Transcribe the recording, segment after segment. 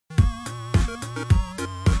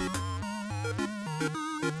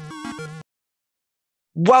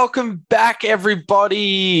Welcome back,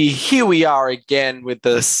 everybody. Here we are again with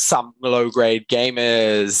the Some Low Grade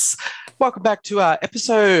Gamers. Welcome back to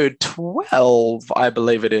episode 12, I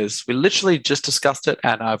believe it is. We literally just discussed it,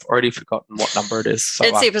 and I've already forgotten what number it is. So,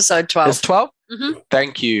 it's episode 12. It's 12? Mm-hmm.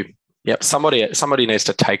 Thank you. Yep, somebody needs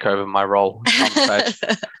to take over my role at some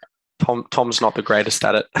stage. Tom's not the greatest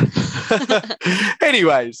at it.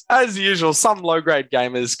 Anyways, as usual, Some Low Grade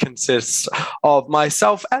Gamers consists of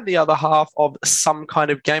myself and the other half of Some Kind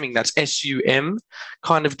of Gaming. That's SUM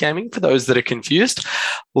kind of gaming for those that are confused.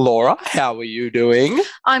 Laura, how are you doing?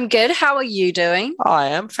 I'm good. How are you doing? I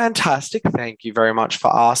am fantastic. Thank you very much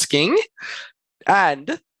for asking.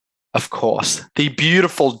 And of course, the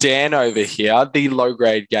beautiful Dan over here, the low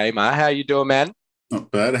grade gamer. How you doing, man? Not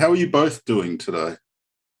bad. How are you both doing today?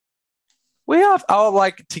 We are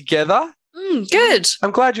together. Good.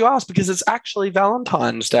 I'm glad you asked because it's actually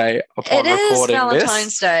Valentine's Day upon recording this. It is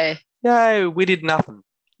Valentine's Day. Yay, we did nothing.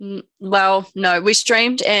 Well, no, we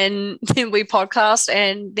streamed and then we podcast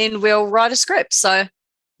and then we'll write a script. So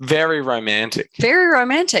very romantic. Very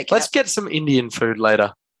romantic. Let's get some Indian food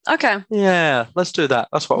later. Okay. Yeah, let's do that.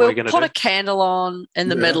 That's what we're going to do. We'll put a candle on in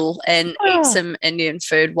the middle and eat some Indian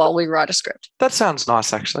food while we write a script. That sounds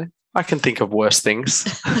nice, actually. I can think of worse things.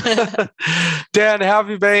 Dan, how have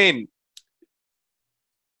you been?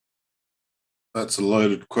 That's a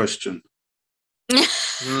loaded question.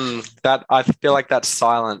 That I feel like that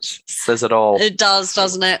silence says it all. It does,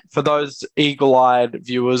 doesn't it? For those eagle-eyed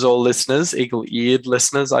viewers or listeners, eagle-eared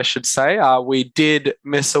listeners, I should say, we did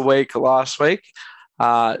miss a week last week.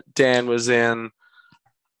 Dan was in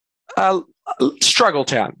Struggle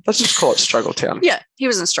Town. Let's just call it Struggle Town. Yeah, he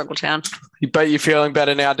was in Struggle Town. But you're feeling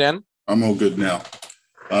better now, Dan? I'm all good now.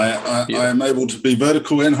 I am able to be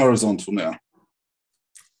vertical and horizontal now.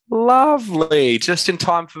 Lovely. Just in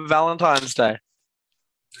time for Valentine's Day.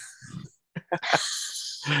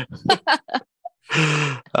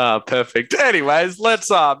 Perfect. Anyways, let's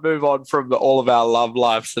move on from all of our love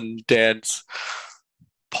lives and Dan's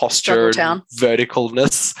posture and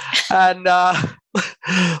verticalness. And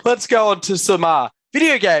let's go on to some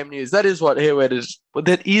video game news. That is what it is.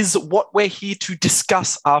 That is what we're here to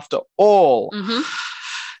discuss after all. Mm-hmm.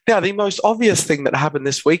 Now, the most obvious thing that happened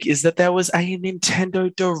this week is that there was a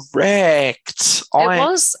Nintendo Direct. It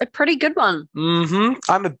was a pretty good one. Mm-hmm.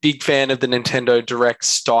 I'm a big fan of the Nintendo Direct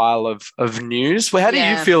style of news. Well, how do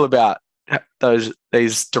you feel about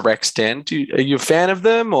these Directs, Dan? Are you a fan of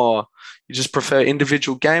them, or you just prefer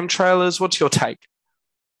individual game trailers? What's your take?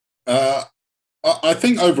 I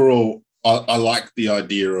think overall, I like the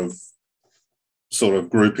idea of sort of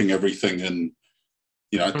grouping everything and,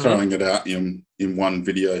 throwing it out in one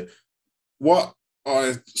video. What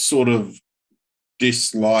I sort of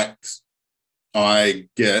disliked, I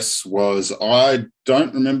guess, was I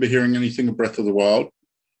don't remember hearing anything of Breath of the Wild,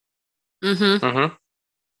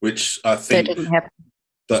 which I think that didn't happen.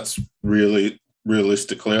 That's really,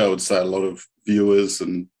 realistically, I would say a lot of viewers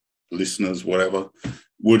and listeners, whatever,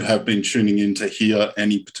 would have been tuning in to hear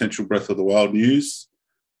any potential Breath of the Wild news.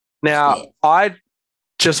 Now, I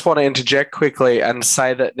just want to interject quickly and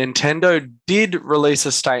say that Nintendo did release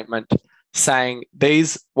a statement saying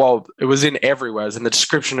it was in everywhere, it was in the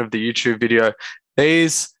description of the YouTube video,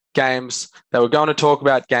 these games, they were going to talk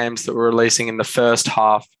about games that were releasing in the first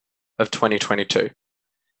half of 2022.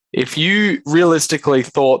 If you realistically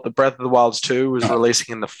thought that Breath of the Wild 2 was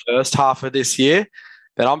releasing in the first half of this year,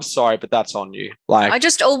 then I'm sorry, but that's on you. I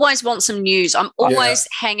just always want some news. I'm always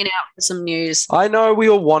hanging out for some news. I know we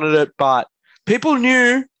all wanted it, but people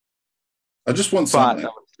knew. I just want something.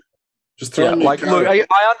 Just throw me look,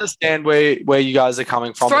 I understand where you guys are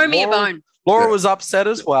coming from. Throw me a bone. Laura was upset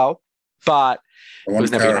as well, but it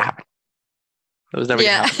was never going to happen. It was never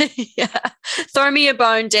going to happen. Yeah. Throw me a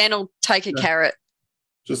bone, Dan will take a carrot.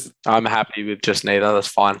 I'm happy with just neither. That's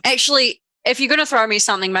fine. Actually, if you're going to throw me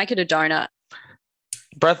something, make it a donut.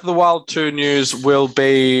 Breath of the Wild 2 news will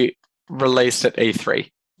be released at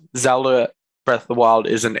E3. Zelda Breath of the Wild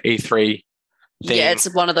is an E3 thing. Yeah,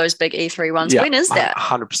 it's one of those big E3 ones. When is that?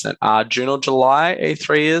 100%. June or July,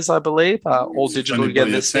 E3 is, I believe. All digital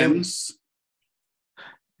again this year.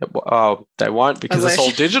 Oh, they won't because it's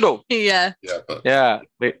all digital. Yeah.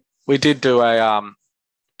 We did do a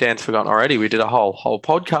Dan's forgotten already. We did a whole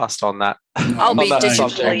podcast on that. I'll be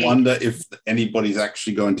digitally. I wonder if anybody's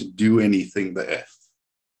actually going to do anything there.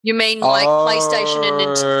 You mean like PlayStation and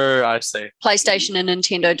Nintendo? I see. PlayStation and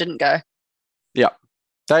Nintendo didn't go. Yeah,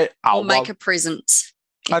 I'll make a present.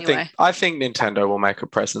 Anyway. I think Nintendo will make a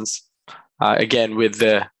presence again with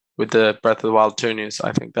the Breath of the Wild 2 news.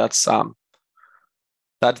 I think that's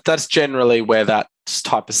generally where that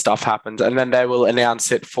type of stuff happens, and then they will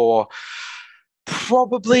announce it for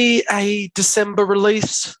Probably a December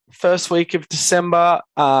release, first week of December,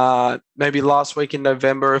 maybe last week in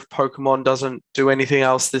November if Pokemon doesn't do anything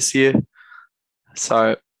else this year.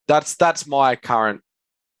 So that's my current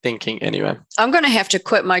thinking anyway. I'm going to have to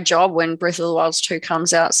quit my job when Breath of the Wild 2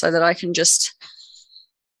 comes out so that I can just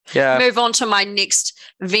move on to my next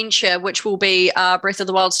venture, which will be Breath of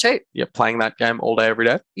the Wild 2. Yeah, playing that game all day, every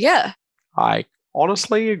day. Yeah. I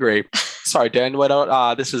honestly agree. Sorry, Dan,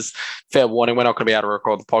 this is fair warning. We're not going to be able to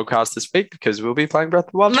record the podcast this week because we'll be playing Breath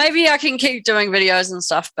of the Wild 2. Maybe I can keep doing videos and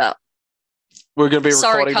stuff, but we're going to be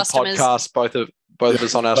recording the podcast, both of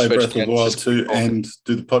us on our Switch. Breath of the Wild 2 and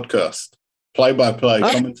do the podcast. Play-by-play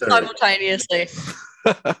commentary. Simultaneously.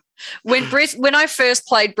 When I first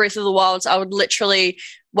played Breath of the Wilds, I would literally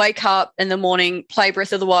wake up in the morning, play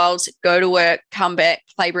Breath of the Wilds, go to work, come back,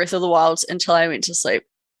 play Breath of the Wilds until I went to sleep.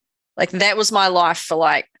 Like, that was my life for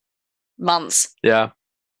like months. Yeah.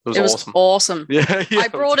 It was awesome. Yeah, I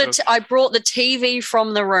brought the TV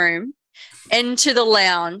from the room into the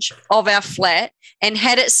lounge of our flat and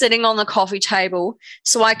had it sitting on the coffee table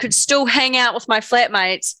so I could still hang out with my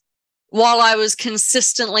flatmates while I was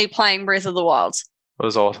consistently playing Breath of the Wild. It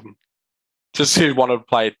was awesome. Just who wanted to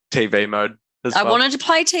play TV mode as well. I wanted to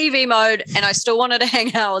play TV mode and I still wanted to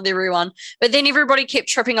hang out with everyone. But then everybody kept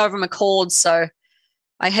tripping over my cords, so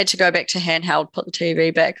I had to go back to handheld, put the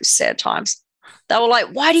TV back. It was sad times. They were like,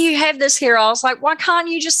 why do you have this here? I was like, why can't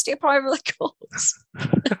you just step over the cords?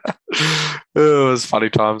 It was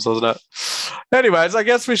funny times, wasn't it? Anyways, I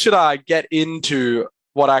guess we should get into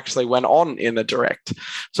what actually went on in the Direct.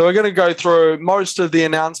 So we're going to go through most of the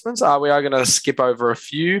announcements. We are going to skip over a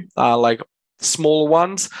few, like smaller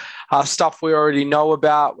ones. Stuff we already know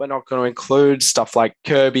about. We're not going to include stuff like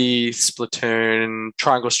Kirby, Splatoon,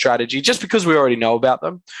 Triangle Strategy, just because we already know about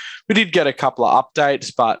them. We did get a couple of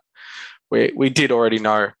updates, but we did already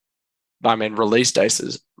know, release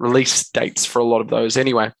dates for a lot of those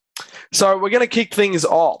anyway. So we're going to kick things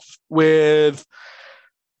off with...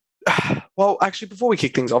 Well, actually, before we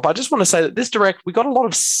kick things off, I just want to say that this Direct, we got a lot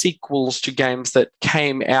of sequels to games that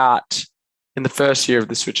came out in the first year of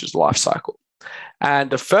the Switch's life cycle.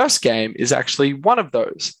 And the first game is actually one of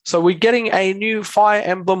those. So we're getting a new Fire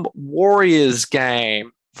Emblem Warriors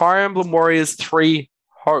game. Fire Emblem Warriors 3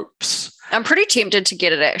 Hopes. I'm pretty tempted to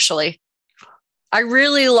get it, actually. I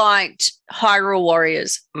really liked Hyrule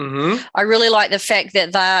Warriors. Mm-hmm. I really like the fact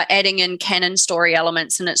that they're adding in canon story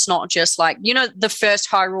elements and it's not just like, the first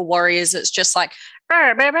Hyrule Warriors, it's just like,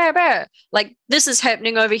 bah, bah, bah, bah. Like this is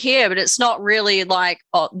happening over here, but it's not really like,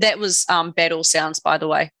 that was battle sounds, by the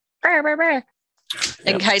way. Bah, bah, bah.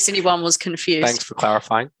 In case anyone was confused. Thanks for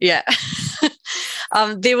clarifying. Yeah.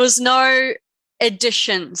 There was no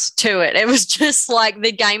additions to it. It was just like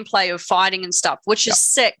the gameplay of fighting and stuff, which is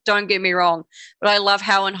sick, don't get me wrong. But I love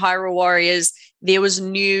how in Hyrule Warriors there was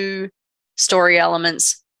new story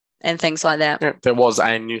elements and things like that. Yeah, there was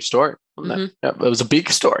a new story. Mm-hmm. Yeah, it was a big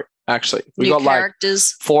story, actually. We new got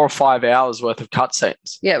characters. Like 4 or 5 hours worth of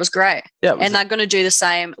cutscenes. Yeah, it was great. Yeah, and they're going to do the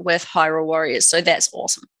same with Hyrule Warriors, so that's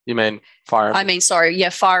awesome. You mean Fire Emblem?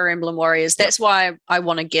 Fire Emblem Warriors. That's why I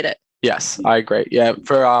want to get it. Yes, I agree. Yeah,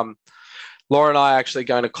 for Laura and I are actually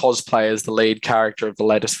going to cosplay as the lead character of the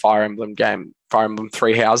latest Fire Emblem game, Fire Emblem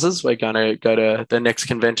Three Houses. We're going to go to the next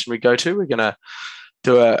convention we go to. We're going to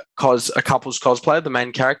do a couple's cosplay, the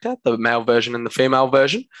main character, the male version and the female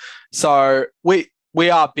version. So we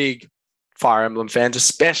are big Fire Emblem fans,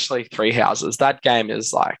 especially Three Houses. That game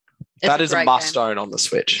is that is a must-own on the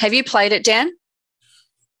Switch. Have you played it, Dan?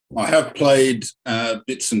 I have played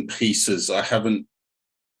bits and pieces. I haven't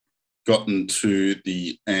gotten to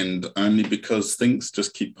the end only because things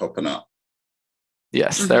just keep popping up.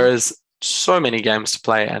 Yes, there is so many games to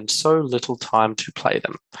play and so little time to play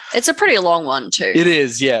them. It's a pretty long one too. It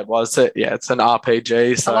is, yeah. Well, it's an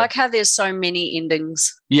RPG. So. I like how there's so many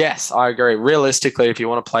endings. Yes, I agree. Realistically, if you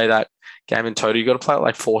want to play that game in total, you've got to play it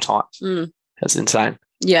like 4 times. That's insane.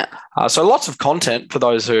 Yeah. So lots of content for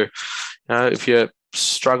those who, if you're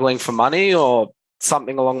struggling for money or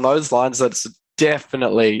something along those lines, that's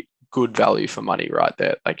definitely good value for money right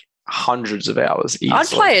there. Like hundreds of hours easily. I'd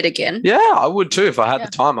play it again. Yeah, I would too. If I had the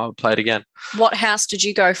time, I would play it again. What house did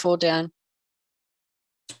you go for, Dan?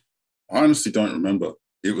 I honestly don't remember.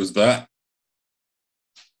 It was that.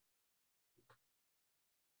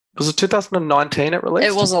 Was it 2019 it released?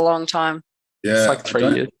 It was a long time. Yeah. It's like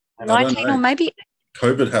 3 years. 19 or maybe.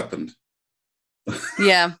 COVID happened.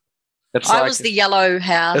 Yeah. I was the yellow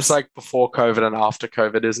house. It's like before COVID and after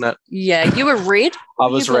COVID, isn't it? Yeah. You were red? I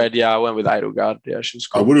was red, yeah. I went with Edelgard. Yeah, she was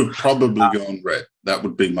cool. I would have probably gone red. That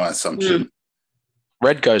would be my assumption.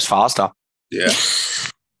 Red goes faster. Yeah.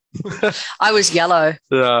 I was yellow.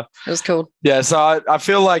 Yeah. It was cool. Yeah, so I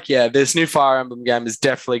feel like, this new Fire Emblem game is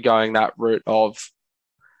definitely going that route of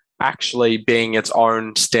actually being its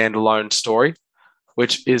own standalone story,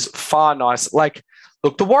 which is far nice. Like,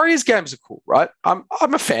 look, the Warriors games are cool, right? I'm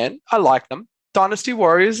a fan. I like them. Dynasty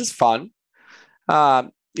Warriors is fun.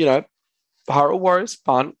 Hyrule Warriors,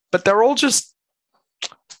 fun. But they're all just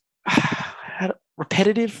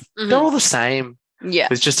repetitive. Mhm. They're all the same. Yeah.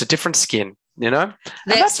 With just a different skin, And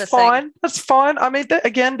That's the fine. thing. That's fine. I mean,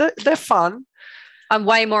 they're fun. I'm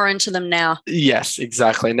way more into them now. Yes,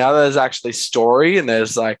 exactly. Now there's actually story and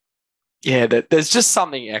there's there's just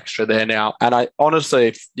something extra there now. And I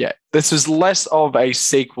honestly, this is less of a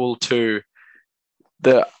sequel to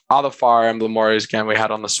the other Fire Emblem Warriors game we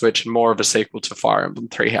had on the Switch and more of a sequel to Fire Emblem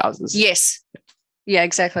Three Houses. Yes. Yeah,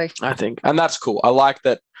 exactly. I think. And that's cool. I like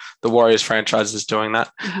that the Warriors franchise is doing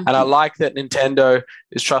that. Mhm. And I like that Nintendo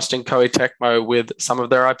is trusting Koei Tecmo with some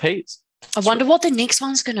of their IPs. I wonder what the next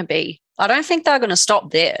one's going to be. I don't think they're going to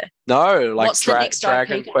stop there. No, like What's the next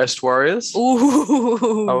Dragon IP? Quest Warriors.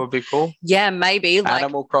 Ooh. That would be cool. Yeah, maybe. Like,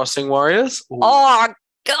 Animal Crossing Warriors. Ooh. oh,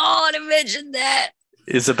 God, imagine that.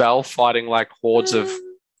 Isabelle fighting like hordes of,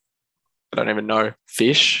 I don't even know,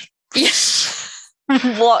 fish.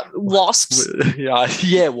 What? Wasps?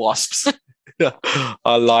 Yeah, wasps.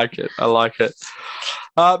 I like it.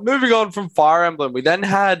 Moving on from Fire Emblem, we then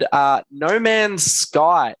had No Man's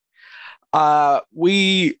Sky.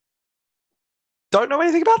 We don't know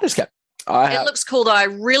anything about this game. It looks cool, though. I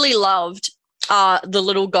really loved the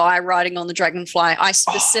little guy riding on the dragonfly. I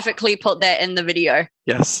specifically put that in the video.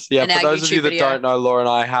 Yes. Yeah, for those of you that don't know, Laura and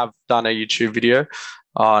I have done a YouTube video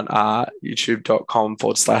on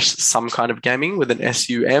youtube.com/some kind of gaming with an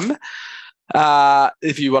SUM.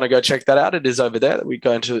 If you want to go check that out, it is over there. We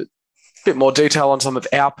go into a bit more detail on some of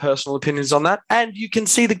our personal opinions on that. And you can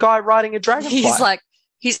see the guy riding a dragonfly.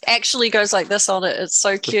 He actually goes like this on it. It's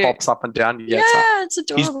so cute. Just pops up and down. Yeah, it's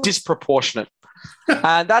adorable. He's disproportionate.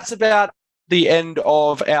 And that's about the end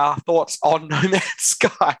of our thoughts on No Man's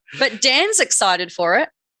Sky. But Dan's excited for it.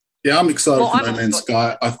 Yeah, I'm excited for No Man's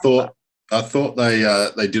Sky. I thought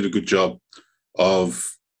they did a good job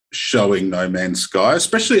of showing No Man's Sky,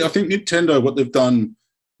 especially I think Nintendo, what they've done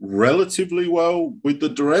relatively well with the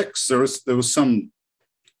directs. There was some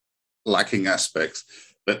lacking aspects,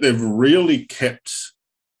 but they've really kept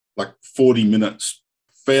like 40 minutes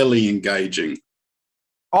fairly engaging.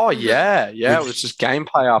 Oh, yeah. It was just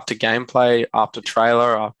gameplay after gameplay after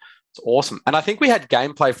trailer. It's awesome. And I think we had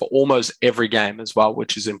gameplay for almost every game as well,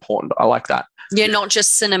 which is important. I like that. Yeah, not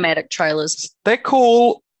just cinematic trailers. They're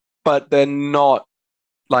cool, but they're not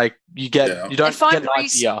like you don't get an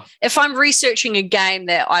idea. If I'm researching a game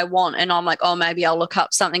that I want and I'm like, oh, maybe I'll look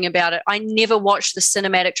up something about it, I never watch the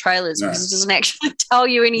cinematic trailers because it doesn't actually tell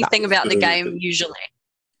you anything about the game usually.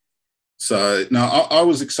 So, no, I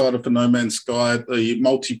was excited for No Man's Sky, the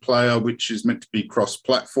multiplayer, which is meant to be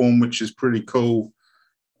cross-platform, which is pretty cool.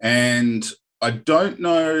 And I don't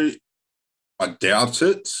know, I doubt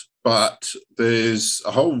it, but there's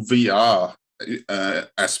a whole VR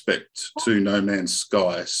aspect to No Man's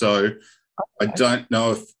Sky. So I don't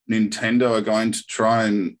know if Nintendo are going to try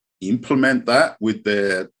and implement that with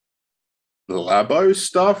their Labo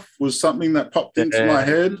stuff, was something that popped into my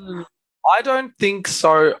head. I don't think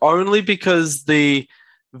so, only because the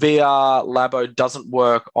VR Labo doesn't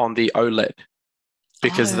work on the OLED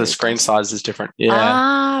because the screen size is different.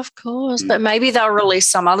 Yeah. Of course. But maybe they'll release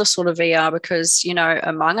some other sort of VR because,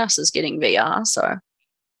 Among Us is getting VR. So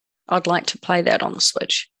I'd like to play that on the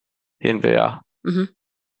Switch. In VR. Mm-hmm.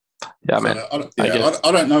 Yeah, man.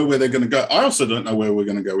 I don't know where they're going to go. I also don't know where we're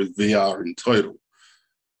going to go with VR in total.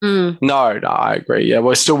 No, I agree. Yeah,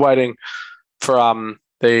 we're still waiting for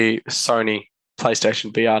the Sony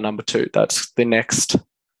PlayStation VR number 2. That's the next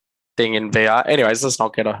thing in VR. Anyways, let's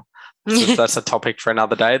not get that's a topic for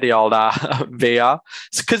another day, the old VR.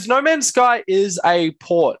 Because No Man's Sky is a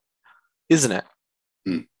port, isn't it?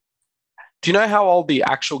 Mm. Do you know how old the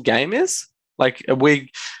actual game is? Like, are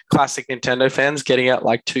we classic Nintendo fans getting it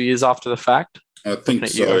like 2 years after the fact? I think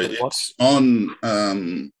so. It's on,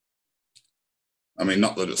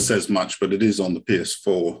 not that it says much, but it is on the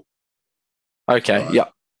PS4. Okay, yeah.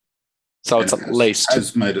 So it's at least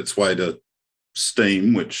has made its way to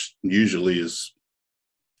Steam, which usually is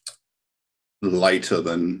later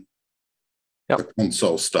than the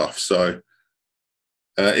console stuff. So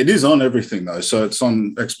it is on everything though. So it's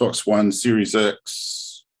on Xbox One, Series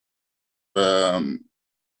X,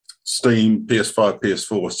 Steam, PS5,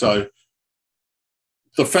 PS4. So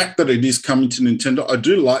the fact that it is coming to Nintendo, I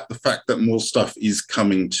do like the fact that more stuff is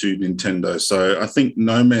coming to Nintendo. So I think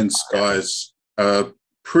No Man's Sky's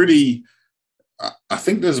pretty I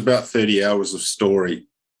think there's about 30 hours of story.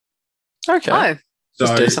 Okay. Oh, So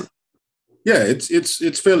that's decent. yeah,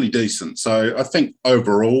 it's fairly decent. So I think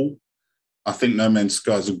overall, I think No Man's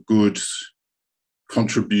Sky is a good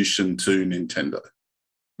contribution to Nintendo.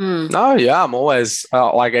 No, yeah, I'm always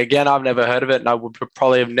again, I've never heard of it, and I would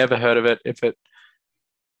probably have never heard of it if it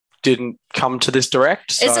didn't come to this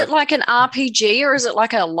direct. So is it like an RPG or is it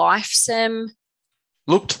like a life sim?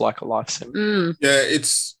 looked like a life sim. Yeah,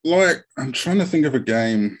 it's like, I'm trying to think of a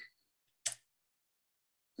game.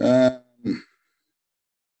 It's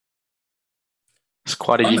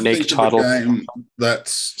quite a unique title. A game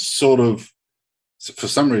that's sort of, for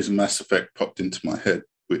some reason, Mass Effect popped into my head,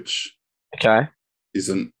 which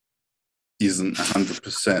isn't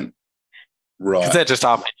 100% right. Because they're just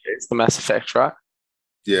RPGs, the Mass Effect, right?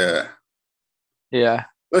 Yeah. Yeah.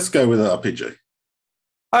 Let's go with RPG.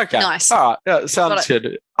 Okay. Nice. All right. Yeah, sounds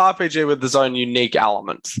good. RPG with its own unique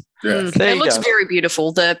elements. Yeah. It looks very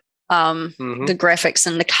beautiful. The graphics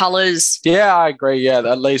and the colors. Yeah, I agree. Yeah,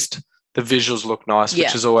 at least the visuals look nice,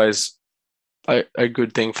 which is always a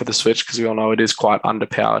good thing for the Switch because we all know it is quite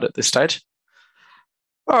underpowered at this stage.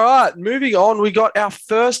 All right, moving on. We got our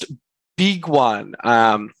first big one.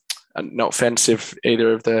 No offense if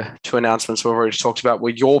either of the two announcements we've already talked about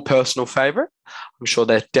were your personal favorite. I'm sure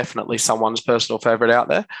they're definitely someone's personal favorite out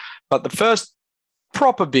there. But the first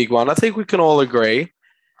proper big one, I think we can all agree,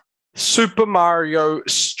 Super Mario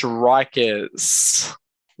Strikers.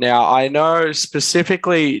 Now, I know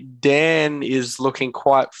specifically Dan is looking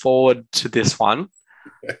quite forward to this one.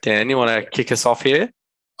 Dan, you want to kick us off here?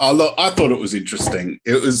 Oh, look, I thought it was interesting.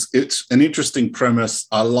 It's an interesting premise.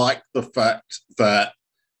 I like the fact that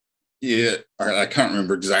I can't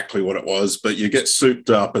remember exactly what it was, but you get souped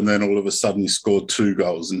up and then all of a sudden you score 2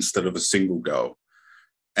 goals instead of a single goal.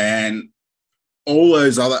 And all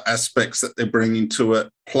those other aspects that they're bringing to it,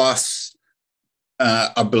 plus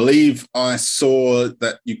I believe I saw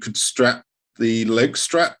that you could strap the leg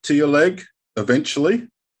strap to your leg eventually.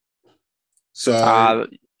 So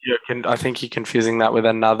I think you're confusing that with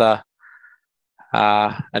another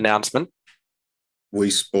announcement.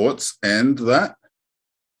 Wii Sports and that.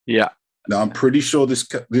 Yeah. No, I'm pretty sure this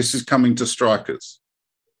is coming to Strikers.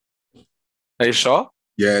 Are you sure?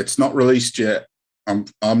 Yeah, it's not released yet. I'm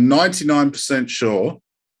 99% sure,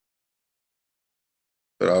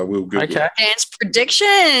 but I will Google it. Dan's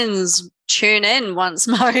predictions. Tune in once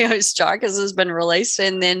Mario Strikers has been released,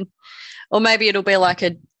 and then, or maybe it'll be like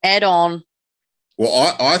an add-on.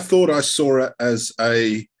 Well, I thought I saw it as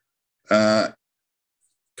a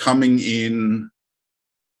coming in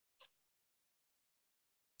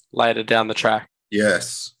later down the track.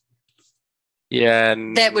 Yes. Yeah,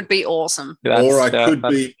 and that would be awesome. Or I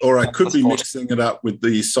could be mixing it up with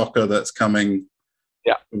the soccer that's coming.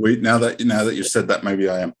 Yeah. Now that you've said that, maybe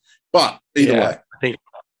I am. But either way, I think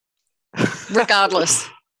regardless,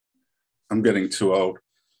 I'm getting too old.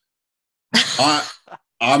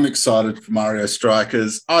 I'm excited for Mario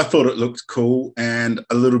Strikers. I thought it looked cool and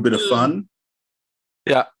a little bit of fun.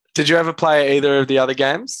 Yeah. Did you ever play either of the other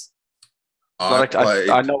games?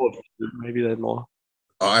 I know of maybe they're more.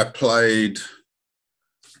 I played.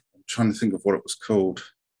 I'm trying to think of what it was called.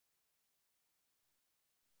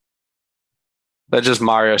 They're just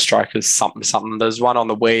Mario Strikers something. There's one on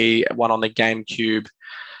the Wii, one on the GameCube.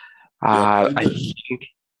 I think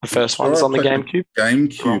the first one's on the GameCube.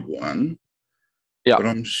 GameCube one. Yeah. But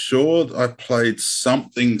I'm sure I played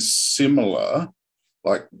something similar,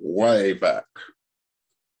 like way back.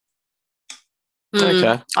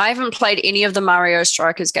 Okay. I haven't played any of the Mario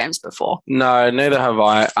Strikers games before. No, neither have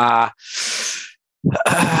I.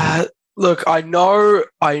 Look, I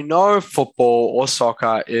know football or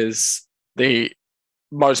soccer is the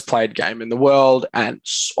most played game in the world, and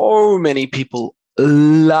so many people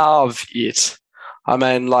love it. I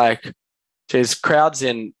mean, crowds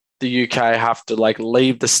in the UK have to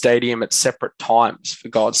leave the stadium at separate times, for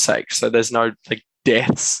God's sake. So there's no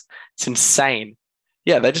deaths. It's insane.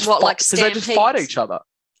 Yeah, they just they just fight each other.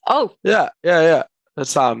 Oh, yeah.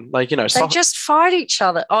 It's they just fight each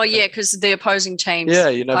other. Oh yeah, because the opposing teams. Yeah,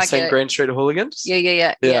 you never seen Green Street Hooligans?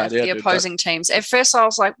 Yeah. The opposing teams. At first, I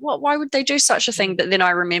was like, "What? Why would they do such a thing?" But then I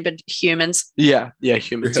remembered humans. Yeah,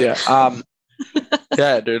 humans. Yeah,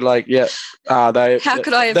 yeah, dude. How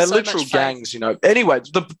could I have they're so literal much gangs, Anyway,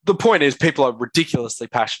 the point is, people are ridiculously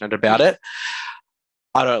passionate about it.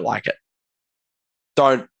 I don't like it.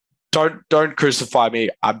 Don't crucify me.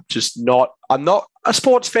 I'm not a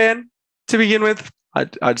sports fan to begin with.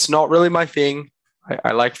 It's not really my thing.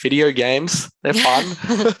 I like video games. They're fun.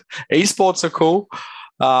 Esports are cool.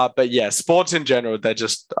 But yeah, sports in general, they're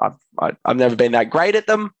just, I've never been that great at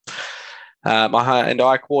them. My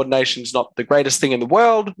hand-eye coordination is not the greatest thing in the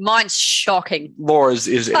world. Mine's shocking. Laura's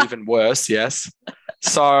is even worse, yes.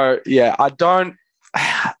 So, yeah,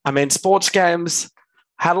 sports games,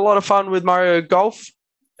 had a lot of fun with Mario Golf.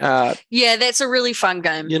 Yeah, that's a really fun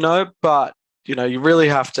game. But, you really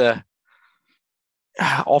have to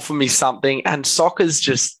offer me something. And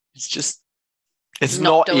soccer's it's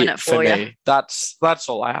not doing it it for for me. you. That's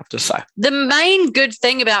all I have to say. The main good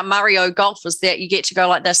thing about Mario Golf is that you get to go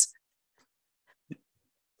like this.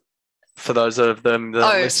 For those of them that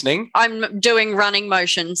are listening. I'm doing running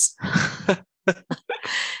motions.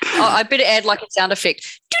 I better add like a sound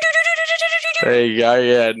effect. There you go.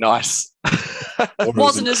 Yeah, nice. It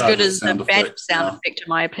wasn't as good as the bad sound effect, in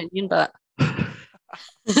my opinion, but. No,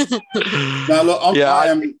 look,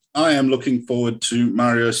 I am looking forward to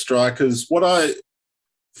Mario Strikers.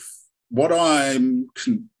 What I'm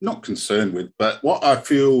not concerned with, but what I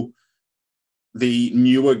feel the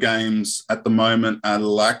newer games at the moment are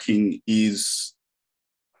lacking is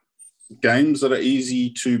games that are easy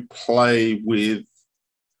to play with,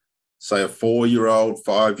 say, a 4-year-old,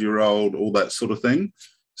 5-year-old, all that sort of thing.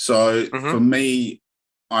 So for me,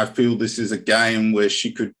 I feel this is a game where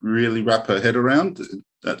she could really wrap her head around.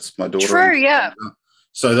 That's my daughter. True, yeah.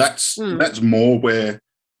 So that's more where,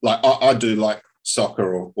 like, I do like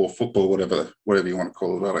soccer or football, whatever you want to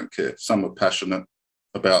call it. I don't care. Some are passionate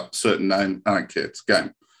about certain name. I don't care. It's a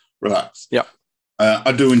game. Relax. Yeah.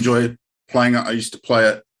 I do enjoy playing it. I used to play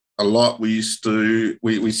it a lot. We used to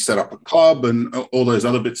we set up a club and all those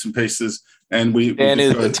other bits and pieces. And Dan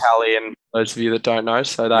is Italian, those of you that don't know,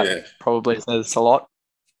 so that probably says a lot.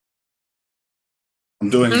 I'm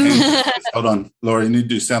doing hold on, Laura, you need to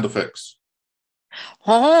do sound effects.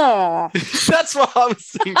 Oh. That's what I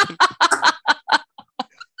was thinking.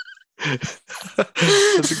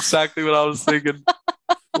 That's exactly what I was thinking.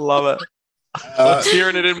 Love it. I was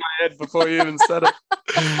hearing it in my head before you even said it.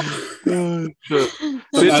 Sure.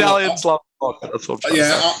 The Italians love it. That's what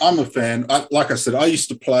I'm a fan. Like I said, I used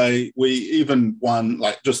to play. We even won,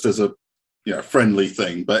 like, just as a friendly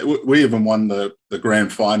thing, but we even won the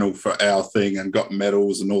grand final for our thing and got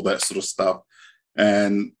medals and all that sort of stuff.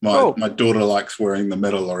 And my daughter likes wearing the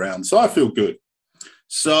medal around, so I feel good.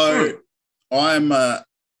 So I'm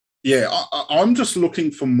just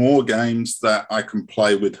looking for more games that I can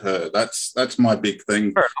play with her. That's my big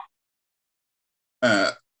thing.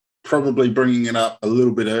 Probably bringing it up a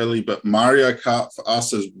little bit early, but Mario Kart for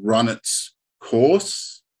us has run its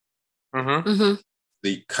course.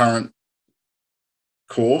 The current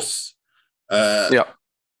course.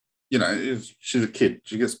 She's a kid.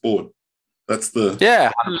 She gets bored. That's the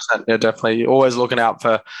 100%. Yeah, definitely. You're always looking out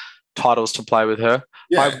for titles to play with her.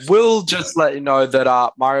 Yeah. I will just let you know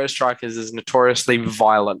that Mario Strikers is notoriously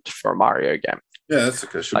violent for a Mario game. Yeah, that's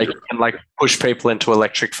okay. You can push people into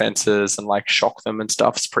electric fences and shock them and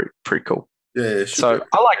stuff. It's pretty cool. Yeah. So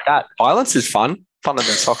I like that. Violence is funner than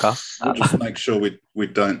soccer. We'll just make sure we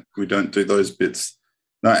don't do those bits.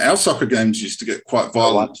 No, our soccer games used to get quite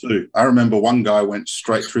violent too. I remember one guy went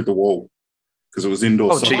straight through the wall because it was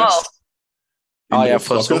indoor soccer. Geez. Indoor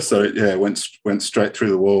soccer, so went straight through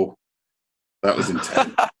the wall. That was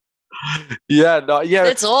intense.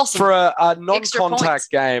 That's awesome. For a non-contact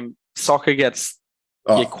game, soccer gets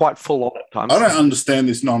quite full on at times. I don't understand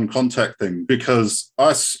this non-contact thing because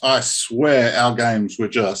I swear our games were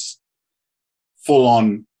just full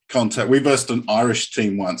on contact. We versed an Irish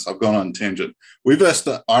team once. I've gone on a tangent. We versed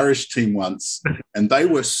an Irish team once, and they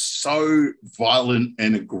were so violent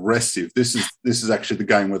and aggressive. This is actually the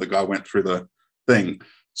game where the guy went through the thing.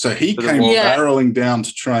 So he came barreling down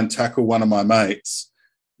to try and tackle one of my mates.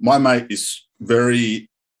 My mate is very,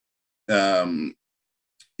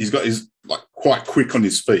 he's quite quick on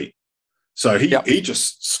his feet. So he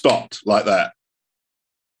just stopped like that.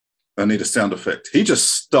 I need a sound effect. He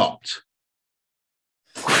just stopped.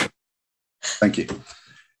 Thank you.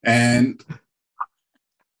 And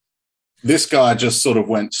this guy just sort of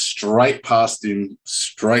went straight past him,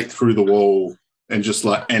 straight through the wall, and just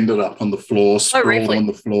ended up on the floor, sprawled on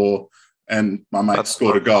the floor. And my mate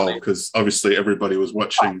scored a goal because obviously everybody was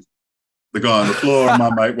watching the guy on the floor, and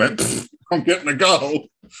my mate went, I'm getting a goal.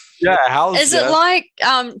 Yeah. Is it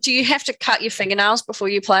do you have to cut your fingernails before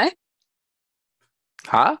you play?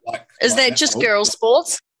 Huh? Is that just girls'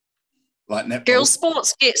 sports? Like netball. Girls'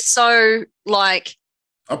 sports get so I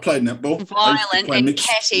played netball. Violent and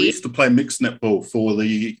catty. We used to play mixed netball for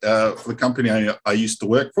the company I used to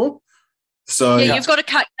work for. So you've got to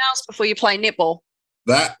cut your nails before you play netball.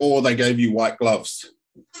 That, or they gave you white gloves.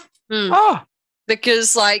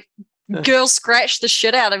 Because girls scratch the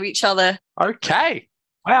shit out of each other. Okay.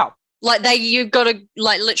 Wow. Like you got to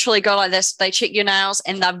like literally go like this. They check your nails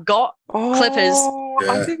and they've got clippers.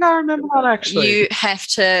 I think I remember that actually. You have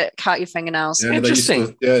to cut your fingernails. Yeah,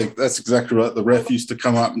 Interesting. That's exactly right. The ref used to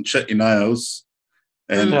come up and check your nails.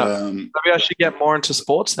 And maybe I should get more into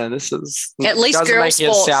sports then. This is at least girl making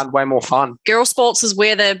sports. It sound way more fun. Girl sports is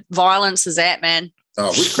where the violence is at, man. We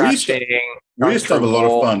used to have a lot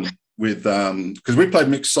of fun with because we played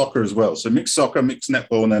mixed soccer as well. So mixed soccer, mixed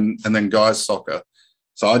netball, and then guys soccer.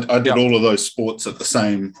 So I did all of those sports at the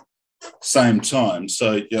same time.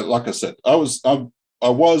 So yeah, like I said, I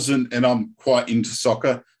wasn't, and I'm quite into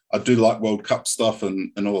soccer. I do like World Cup stuff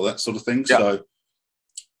and all that sort of thing. Yeah. So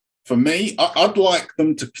for me, I'd like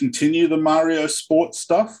them to continue the Mario sports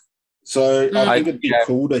stuff. So I think it'd be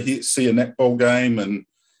cool to see a netball game and,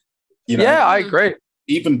 you know. Yeah, I agree.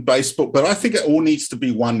 Even baseball, but I think it all needs to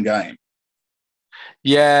be one game.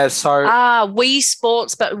 Yeah, so Wii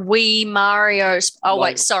Sports, but Wii Mario. Oh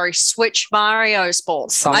wait, sorry, Switch Mario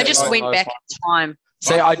Sports. I just went back in time.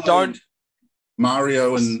 See, I don't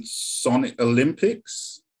Mario and Sonic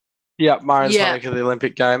Olympics. Yeah, Mario and Sonic are the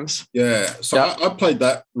Olympic Games. Yeah, so I played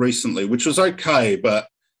that recently, which was okay, but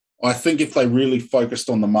I think if they really focused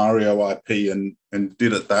on the Mario IP and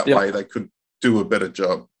did it that way, they could do a better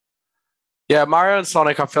job. Yeah, Mario and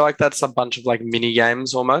Sonic, I feel like that's a bunch of like mini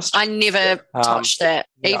games almost. I never touched that.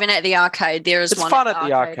 Even at the arcade, there is it's one. It's fun at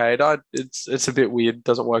the arcade. It's a bit weird.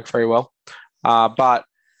 Doesn't work very well. But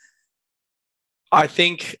I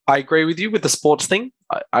think I agree with you with the sports thing.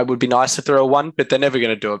 I would be nice if there were one, but they're never going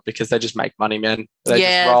to do it because they just make money, man. They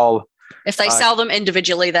just roll. If they sell them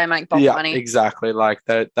individually, they make money. Exactly. Like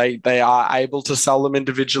they are able to sell them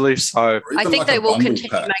individually. So I think they will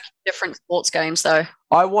continue making different sports games, though.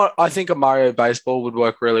 I think a Mario baseball would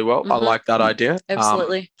work really well. I like that idea.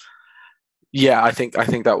 Absolutely. I think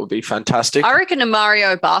that would be fantastic. I reckon a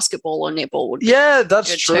Mario basketball or netball would be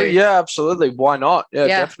that's true. Too. Yeah, absolutely. Why not? Yeah,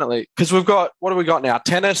 definitely. Because we've got, what do we got now?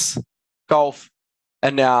 Tennis, golf,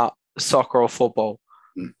 and now soccer or football.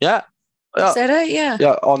 Yeah. Is that it? Yeah.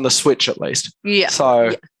 Yeah, on the Switch at least. Yeah.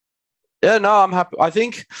 So, I'm happy. I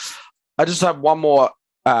think I just have one more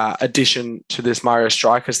addition to this Mario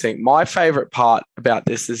Strikers thing. My favorite part about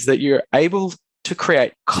this is that you're able to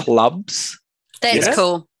create clubs. That's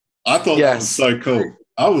cool. I thought that was so cool.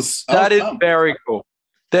 That is very cool.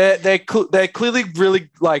 They're clearly really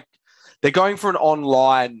like they're going for an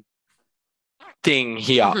online thing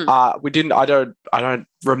here. I don't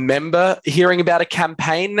remember hearing about a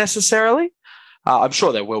campaign necessarily. I'm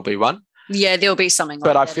sure there will be one. Yeah, there'll be something like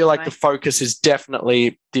that. But I that feel like the focus is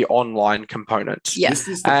definitely the online components. Yeah. This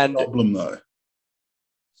is the problem though.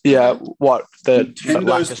 Yeah, what?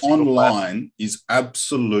 Nintendo's online is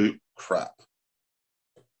absolute crap.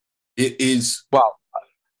 It is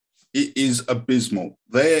abysmal.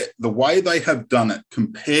 The way they have done it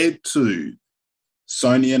compared to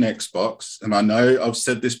Sony and Xbox, and I know I've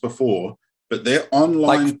said this before, but their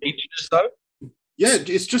online like features though. Yeah, it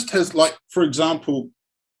just has like, for example,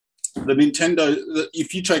 the Nintendo.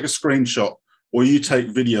 If you take a screenshot or you take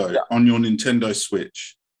video on your Nintendo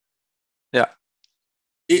Switch, it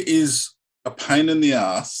is a pain in the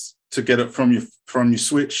ass to get it from your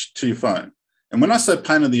Switch to your phone. And when I say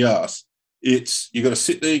pain in the ass, it's you got to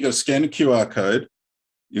sit there, you got to scan a QR code,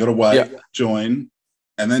 you got to wait, join,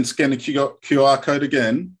 and then scan the QR code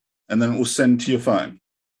again, and then it will send to your phone.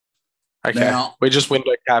 Okay. Now, we just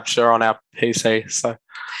window capture on our PC, so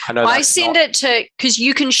I know. I send it to because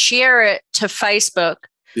you can share it to Facebook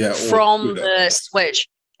from the Switch,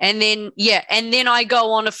 and then I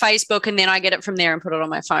go on to Facebook, and then I get it from there and put it on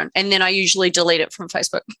my phone, and then I usually delete it from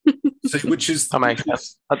Facebook. See, which is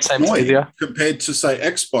that seems easier compared to say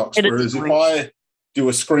Xbox. Whereas if I do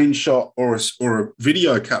a screenshot or a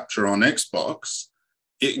video capture on Xbox,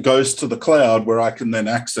 it goes to the cloud where I can then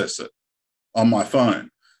access it on my phone.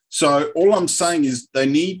 So all I'm saying is they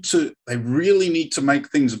really need to make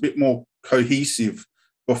things a bit more cohesive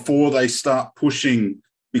before they start pushing,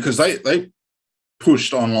 because they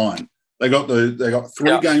pushed online. They got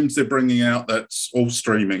 3 games they're bringing out that's all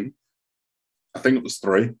streaming. I think it was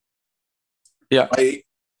 3. Yeah. They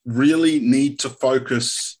really need to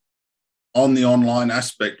focus on the online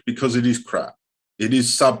aspect because it is crap. It is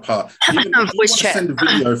subpar. Even if you want to send a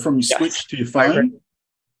video from your Switch to your phone,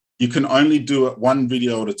 you can only do it 1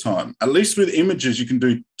 video at a time. At least with images, you can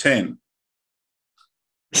do 10.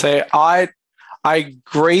 So I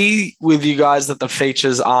agree with you guys that the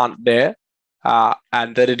features aren't there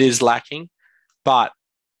and that it is lacking, but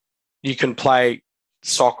you can play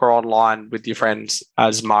soccer online with your friends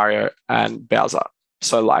as Mario and Bowser.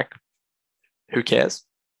 So, like, who cares?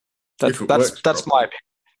 That's my opinion.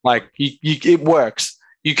 Like, it works.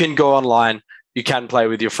 You can go online, you can play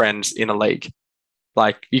with your friends in a league.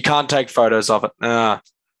 Like, you can't take photos of it. I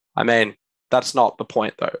mean, that's not the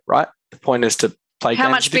point, though, right? The point is to play How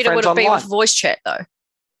games much with your better would friends it be online. with voice chat, though?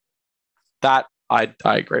 That I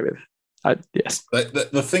agree with. Yes.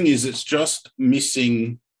 The thing is, it's just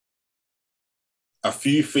missing a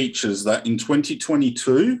few features that in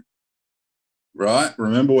 2022, right?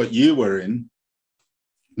 Remember what year we're in?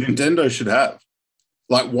 Nintendo should have.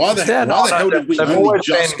 Like, why the hell did we only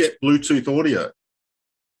just get Bluetooth audio?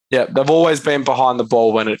 Yeah, they've always been behind the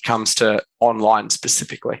ball when it comes to online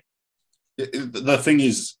specifically. The thing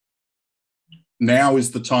is, now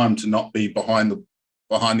is the time to not be behind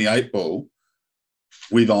the eight ball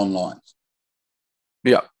with online.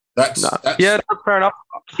 Yeah. That's fair enough.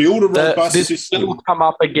 Build a robust this system. will come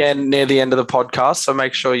up again near the end of the podcast, so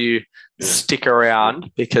make sure you stick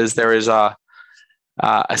around, because there is a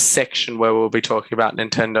section where we'll be talking about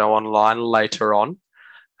Nintendo Online later on,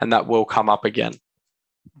 and that will come up again.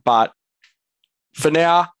 But for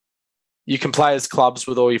now, you can play as clubs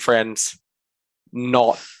with all your friends,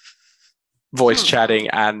 not voice chatting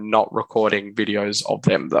and not recording videos of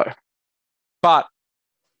them, though. But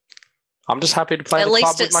I'm just happy to play At the club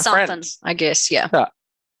least with it's my something, friends. I guess, yeah.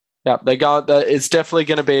 Yeah, it's definitely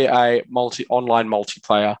going to be a online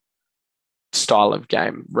multiplayer style of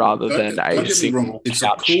game rather than a single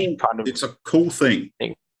couch kind of. It's a cool thing,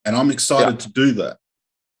 and I'm excited to do that.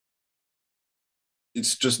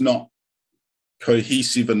 It's just not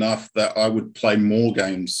cohesive enough that I would play more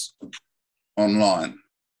games online.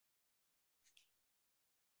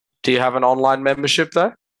 Do you have an online membership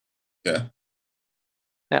though? Yeah.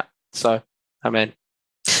 Yeah. So, I mean,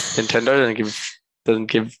 Nintendo doesn't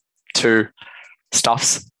give two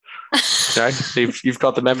stuffs. You know, you've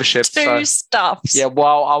got the membership. Two stuffs. Yeah.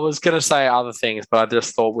 Well, I was going to say other things, but I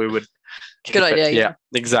just thought we would. Good idea. Yeah.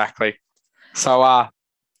 Exactly. So,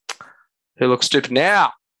 who looks stupid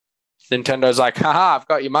now? Nintendo's like, haha, I've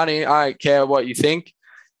got your money. I don't care what you think.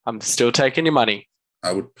 I'm still taking your money.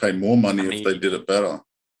 I would pay more money if they did it better.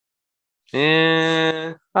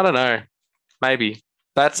 I don't know. Maybe.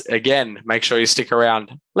 That's, again, make sure you stick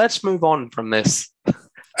around. Let's move on from this,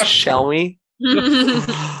 shall we?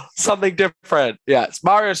 Something different. Yeah, it's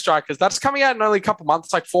Mario Strikers. That's coming out in only a couple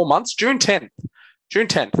months, like 4 months. June 10th.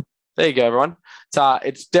 There you go, everyone.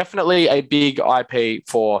 It's definitely a big IP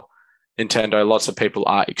for Nintendo. Lots of people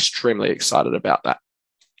are extremely excited about that.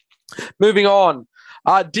 Moving on.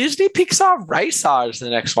 Disney Pixar Racer is the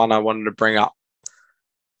next one I wanted to bring up.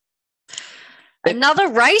 Another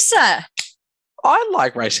racer. I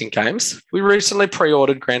like racing games. We recently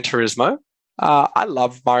pre-ordered Gran Turismo. I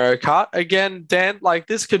love Mario Kart. Again, Dan, like,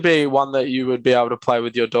 this could be one that you would be able to play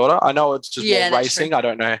with your daughter. I know it's just more racing. True. I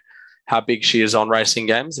don't know how big she is on racing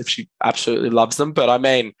games, if she absolutely loves them. But I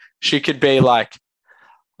mean, she could be like,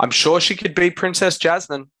 I'm sure she could be Princess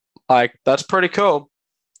Jasmine. Like, that's pretty cool.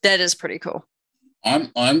 That is pretty cool.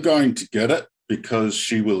 I'm going to get it because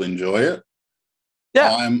she will enjoy it.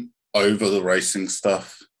 Yeah. I'm over the racing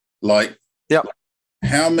stuff. Like,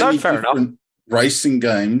 how many different racing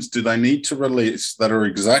games do they need to release that are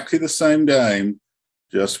exactly the same game,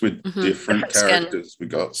 just with different characters? We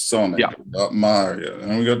got Sonic, we got Mario,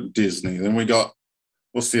 and we got Disney. Then we got,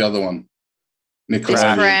 what's the other one?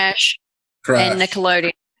 Nickelodeon. Crash. And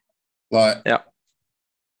Nickelodeon. Like,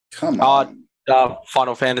 come on.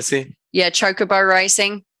 Final Fantasy. Yeah, Chocobo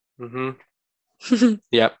Racing.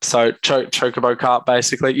 Yep. So Chocobo kart,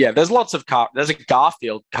 basically. Yeah, there's lots of kart. There's a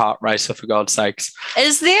Garfield kart racer, for God's sakes.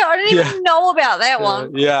 Is there? I didn't even know about that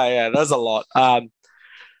one. Yeah. There's a lot. I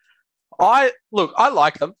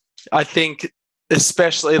like them. I think,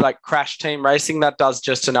 especially like Crash Team Racing, that does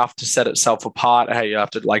just enough to set itself apart. Hey, you have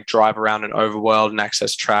to like drive around an overworld and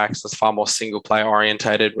access tracks. It's far more single player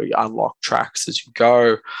orientated, where you unlock tracks as you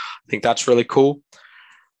go. I think that's really cool.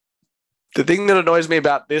 The thing that annoys me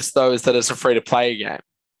about this, though, is that it's a free-to-play game.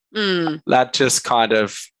 That just kind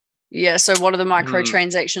of... Yeah, so what are the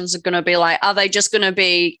microtransactions are going to be like? Are they just going to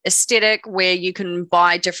be aesthetic, where you can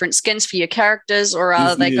buy different skins for your characters, or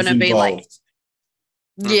are they going to be like...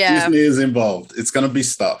 Yeah. Disney is involved. It's going to be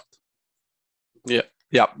stuffed. Yeah.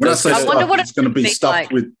 When I say stuffed, it's going to be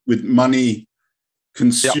stuffed with money,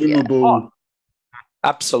 consumable... Oh,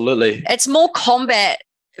 absolutely. It's more combat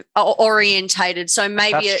orientated, so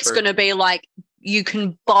maybe it's going to be like you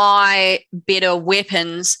can buy better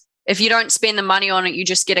weapons. If you don't spend the money on it, you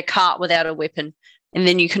just get a cart without a weapon, and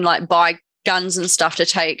then you can like buy guns and stuff to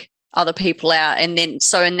take other people out, and then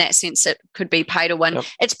so in that sense it could be pay to win.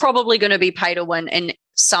 It's probably going to be pay to win in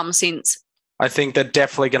some sense. I think they're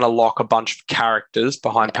definitely going to lock a bunch of characters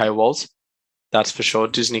behind paywalls. That's for sure.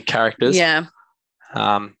 Disney characters.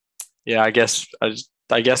 I guess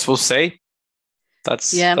we'll see.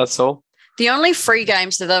 That's all. The only free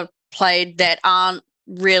games that I've played that aren't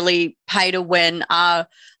really pay to win are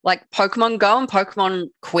like Pokemon Go and Pokemon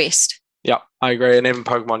Quest. Yeah, I agree. And even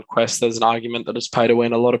Pokemon Quest, there's an argument that it's pay to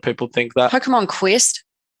win. A lot of people think that. Pokemon Quest?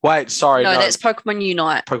 Wait, sorry. No, that's Pokemon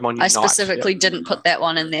Unite. Pokemon Unite. I specifically didn't put that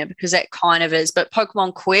one in there because that kind of is. But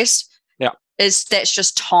Pokemon Quest, that's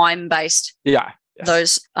just time based. Yeah.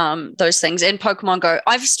 Yes. Those things. And Pokemon Go,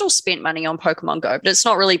 I've still spent money on Pokemon Go, but it's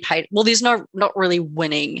not really paid. Well, there's not really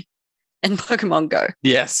winning in Pokemon Go.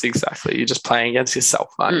 Yes, exactly. You're just playing against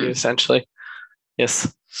yourself, aren't you, essentially?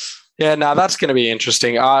 Yes. Yeah, no, that's going to be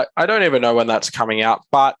interesting. I don't even know when that's coming out,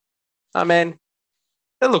 but I mean,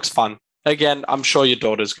 it looks fun. Again, I'm sure your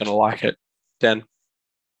daughter's going to like it. Dan,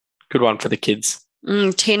 good one for the kids.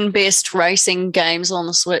 10 best racing games on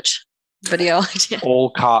the Switch video idea.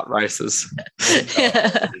 All kart races.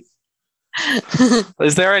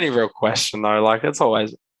 Is there any real question though? Like it's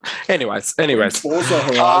always. Anyways. Moving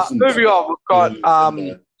on, we've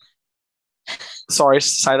got. Sorry,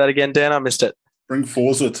 say that again, Dan. I missed it. Bring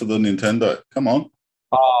Forza to the Nintendo. Come on.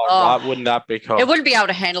 Oh, right. Wouldn't that be cool? It wouldn't be able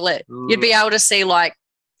to handle it. You'd be able to see like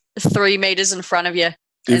 3 meters in front of you,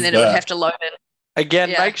 and then it would have to load it.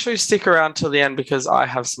 Again, make sure you stick around till the end because I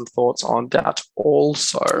have some thoughts on that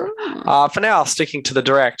also. For now, sticking to the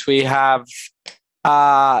direct, we have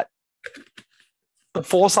The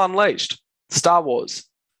Force Unleashed, Star Wars.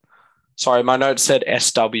 Sorry, my note said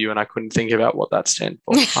SW and I couldn't think about what that stands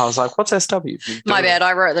for. I was like, what's SW? My bad,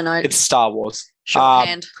 I wrote the note. It's Star Wars.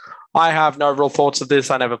 Shorthand. I have no real thoughts of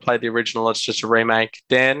this. I never played the original. It's just a remake.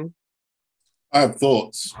 Dan? I have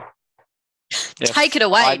thoughts. Yes. Take it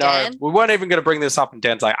away, Dan. We weren't even going to bring this up, and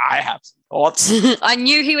Dan's like, I have some thoughts. I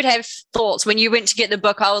knew he would have thoughts. When you went to get the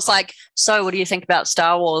book, I was like, so what do you think about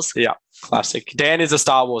Star Wars? Yeah, classic. Dan is a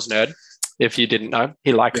Star Wars nerd, if you didn't know.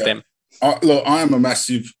 He likes them. Look, I am a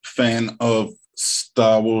massive fan of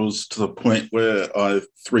Star Wars to the point where I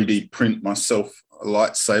 3D print myself a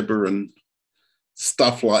lightsaber and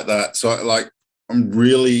stuff like that. So, I'm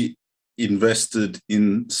really invested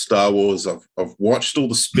in Star Wars. I've watched all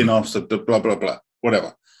the spin-offs of the blah blah blah,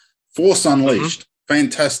 whatever. Force Unleashed,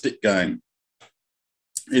 fantastic game.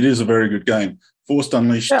 It is a very good game. Force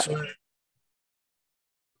Unleashed,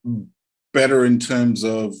 better in terms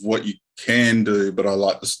of what you can do, but I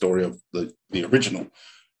like the story of the original.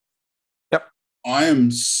 Yep. I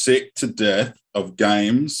am sick to death of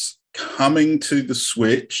games coming to the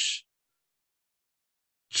Switch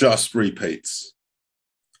just repeats.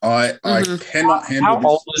 I cannot handle this. How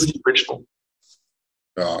old is the original?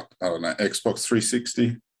 I don't know, Xbox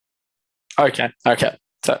 360. Okay.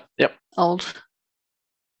 So, yep. Old.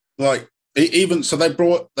 Like, even, so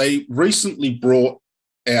they recently brought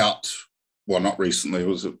out, well, not recently, it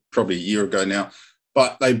was probably a year ago now,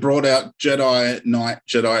 but they brought out Jedi Knight,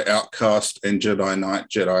 Jedi Outcast, and Jedi Knight,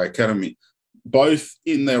 Jedi Academy. Both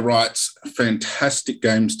in their rights, fantastic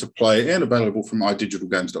games to play and available from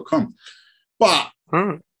idigitalgames.com. But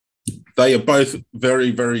they are both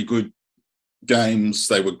very, very good games.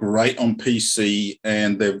 They were great on PC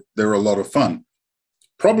and they're a lot of fun.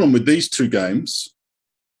 Problem with these two games,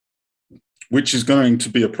 which is going to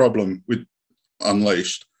be a problem with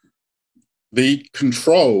Unleashed, the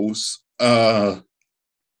controls are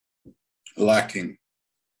lacking.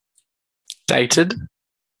 Dated?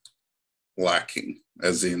 Lacking,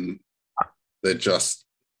 as in they're just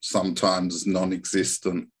sometimes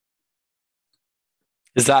non-existent.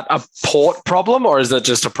 Is that a port problem or is that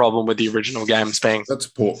just a problem with the original games being? That's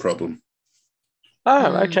a port problem.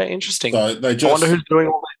 Oh, okay, interesting. So they just, I wonder who's doing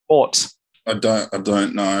all these ports. I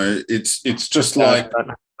don't know. It's just like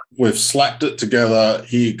we've slapped it together.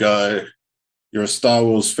 Here you go. You're a Star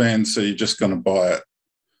Wars fan, so you're just going to buy it.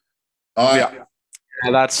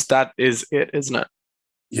 That is it, isn't it?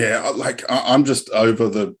 Yeah, I'm just over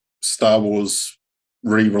the Star Wars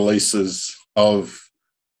re-releases of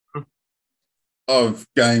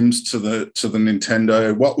games to the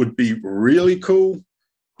Nintendo. What would be really cool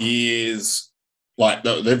is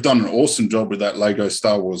they've done an awesome job with that Lego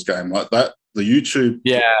Star Wars game. Like that, the YouTube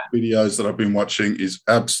videos that I've been watching is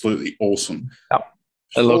absolutely awesome. Yep.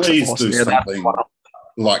 It looks Please awesome. do something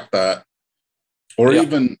like that. Or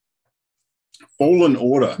even Fallen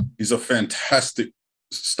Order is a fantastic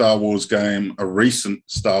Star Wars game, a recent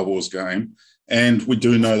Star Wars game, and we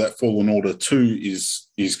do know that Fallen Order 2 is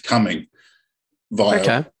coming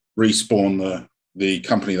via Respawn, the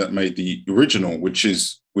company that made the original, which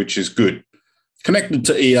is good. Connected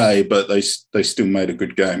to EA, but they still made a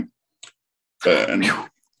good game. And, you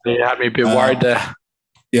had me a bit worried there.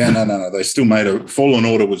 Yeah, no. They still made Fallen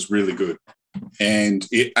Order was really good. and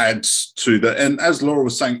it adds to the. And as Laura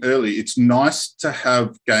was saying earlier, it's nice to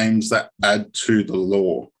have games that add to the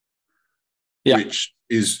lore, which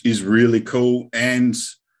is really cool. And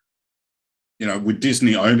with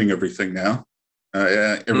Disney owning everything now,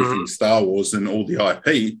 everything Star Wars and all the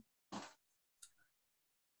IP,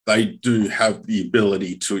 they do have the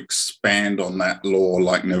ability to expand on that lore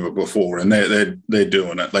like never before, and they're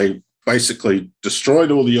doing it. They basically destroyed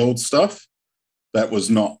all the old stuff that was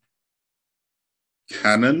not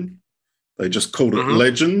canon. They just called it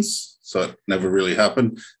Legends, so it never really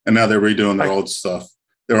happened. And now they're redoing their old stuff,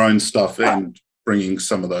 their own stuff, and bringing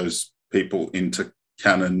some of those people into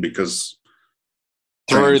canon because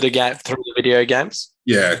through the video games.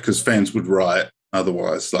 Yeah, because fans would riot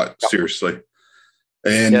otherwise. Seriously.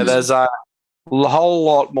 And there's a whole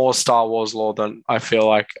lot more Star Wars lore than I feel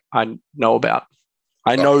like I know about.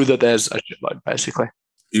 I know that there's a shitload, basically.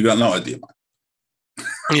 You got no idea, mate.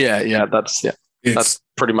 That's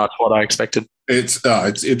pretty much what I expected. It's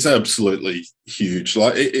absolutely huge,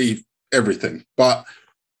 everything. But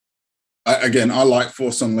I like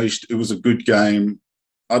Force Unleashed. It was a good game.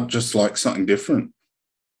 I'd just like something different,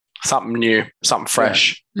 something new, something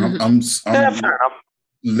fresh. Yeah. I'm fair enough.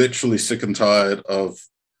 Literally sick and tired of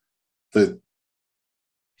the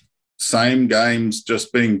same games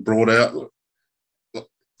just being brought out.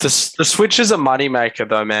 The Switch is a moneymaker,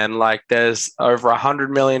 though, man. There's over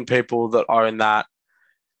 100 million people that own that,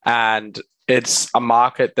 and it's a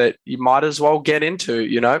market that you might as well get into,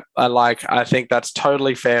 And I think that's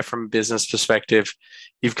totally fair from a business perspective.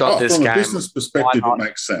 You've got this game. From a business perspective, it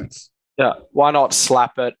makes sense. Yeah, why not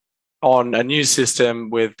slap it on a new system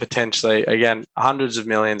with potentially, again, hundreds of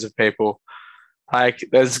millions of people?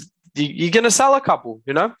 You're going to sell a couple,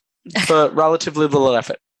 for relatively little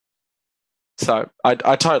effort. So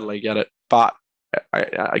I totally get it. But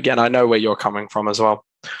I know where you're coming from as well.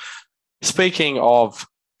 Speaking of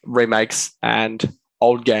remakes and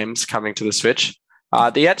old games coming to the Switch,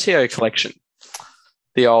 the Ezio collection,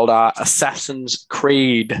 the old Assassin's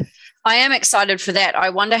Creed. I am excited for that. I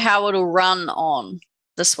wonder how it'll run on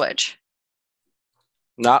the Switch.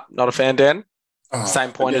 Nah, not a fan, Dan.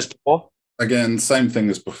 Same point as before. Again, same thing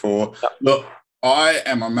as before. Yep. Look, I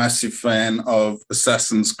am a massive fan of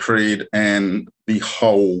Assassin's Creed and the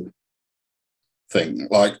whole thing.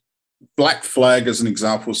 Black Flag, as an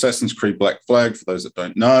example, Assassin's Creed Black Flag, for those that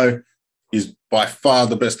don't know, is by far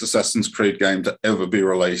the best Assassin's Creed game to ever be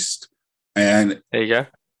released. And there you go.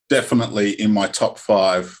 Definitely in my top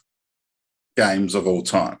 5 games of all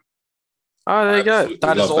time. Oh, there you go.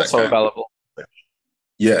 That is also available.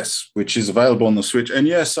 Yes, which is available on the Switch. And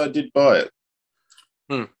yes, I did buy it.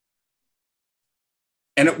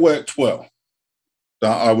 And it worked well.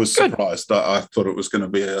 I was surprised. I thought it was going to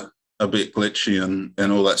be a bit glitchy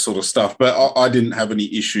and all that sort of stuff. But I didn't have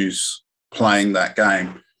any issues playing that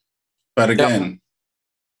game. But again,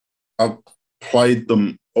 I've played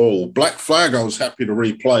them all. Black Flag I was happy to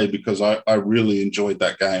replay because I really enjoyed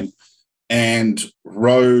that game. And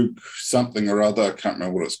Rogue something or other, I can't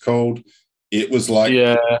remember what it's called. It was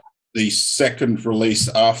the second release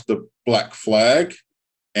after Black Flag,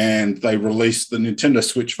 and they released the Nintendo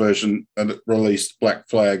Switch version, and it released Black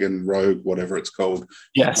Flag and Rogue, whatever it's called,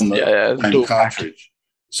 on the same cartridge.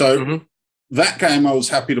 So that game I was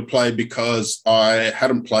happy to play because I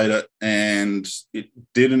hadn't played it, and it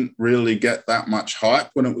didn't really get that much hype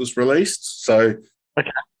when it was released. So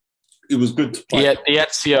it was good to play. Yeah, the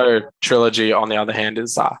Ezio trilogy, on the other hand,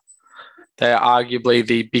 is they're arguably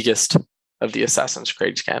the biggest of the Assassin's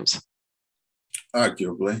Creed games.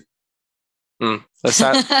 Arguably.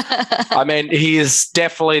 I mean, he is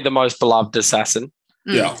definitely the most beloved assassin.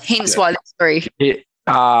 Yeah. Hence why there's 3.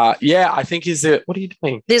 I think he's the... What are you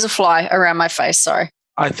doing? There's a fly around my face, sorry.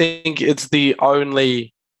 I think it's the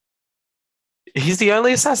only... He's the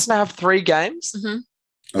only assassin to have 3 games?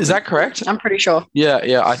 Is that correct? I'm pretty sure.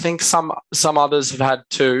 Yeah. I think some others have had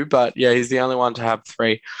 2, but yeah, he's the only one to have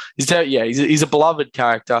 3. He's a beloved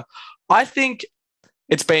character. I think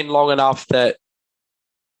it's been long enough that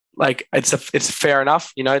it's fair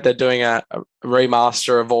enough. They're doing a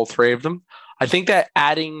remaster of all 3 of them. I think they're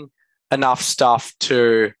adding enough stuff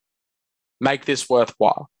to make this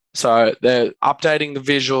worthwhile. So they're updating the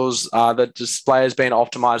visuals. The display has been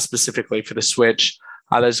optimized specifically for the Switch.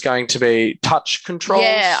 There's going to be touch controls.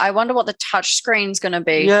 Yeah, I wonder what the touch screen's going to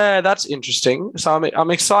be. Yeah, that's interesting. So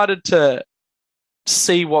I'm excited to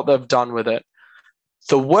see what they've done with it.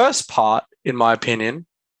 The worst part, in my opinion,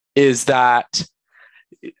 is that,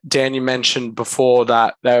 Dan, you mentioned before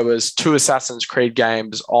that there was 2 Assassin's Creed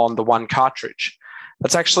games on the one cartridge.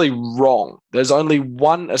 That's actually wrong. There's only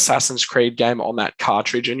one Assassin's Creed game on that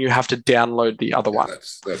cartridge, and you have to download the other one.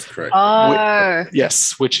 That's correct. Oh.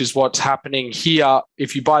 Yes, which is what's happening here.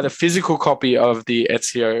 If you buy the physical copy of the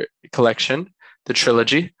Ezio collection, the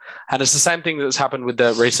trilogy, and it's the same thing that's happened with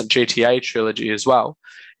the recent GTA trilogy as well,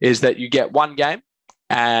 is that you get one game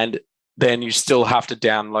and then you still have to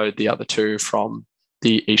download the other two from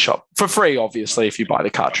the eShop for free, obviously, if you buy the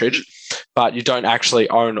cartridge, but you don't actually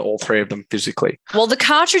own all three of them physically. Well, the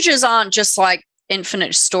cartridges aren't just like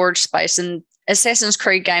infinite storage space, and Assassin's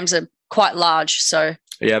Creed games are quite large, so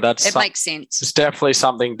yeah, it makes sense. It's definitely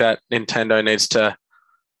something that Nintendo needs to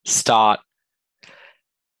start.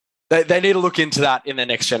 They need to look into that in the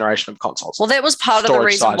next generation of consoles. Well, that was part of the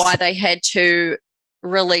reason why they had to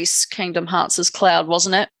release Kingdom Hearts' Cloud,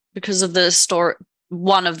 wasn't it? Because of the story.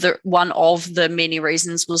 One of the many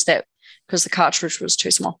reasons was that because the cartridge was too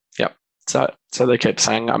small. Yep. So they keep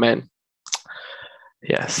saying, I mean,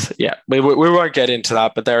 yes, yeah. We won't get into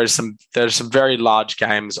that, but there's some very large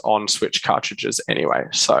games on Switch cartridges anyway.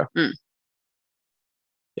 So yeah,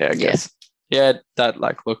 I guess. Yeah, that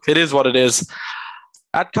look, it is what it is.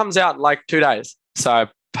 That comes out in 2 days. So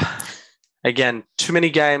again, too many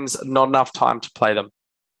games, not enough time to play them,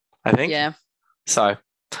 I think. Yeah. So,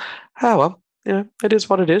 oh well. Yeah, it is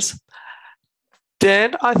what it is.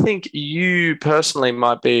 Dan, I think you personally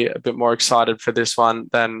might be a bit more excited for this one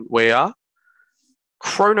than we are.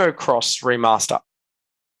 Chrono Cross remaster.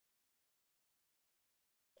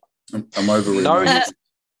 I'm over it. No,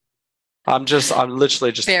 I'm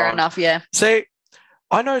literally just fair enough. Yeah. See,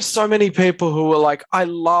 I know so many people who are like, I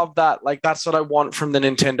love that. That's what I want from the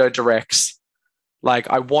Nintendo Directs.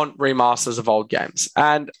 I want remasters of old games.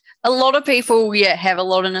 And a lot of people, have a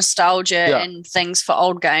lot of nostalgia and things for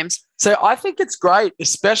old games. So I think it's great,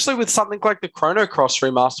 especially with something like the Chrono Cross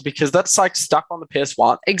remaster, because that's stuck on the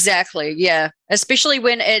PS1. Exactly, yeah. Especially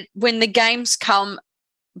when the games become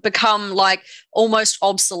almost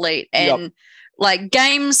obsolete, and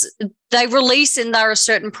games, they release and they're a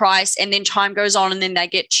certain price, and then time goes on and then they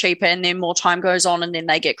get cheaper, and then more time goes on and then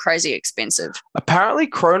they get crazy expensive. Apparently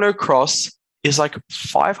Chrono Cross is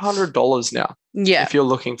 $500 now. Yeah. If you're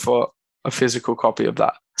looking for a physical copy of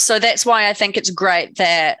that. So that's why I think it's great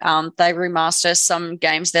that they remaster some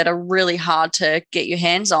games that are really hard to get your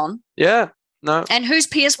hands on. Yeah. No. And whose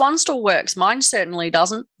PS1 still works? Mine certainly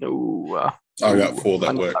doesn't. Ooh, I got 4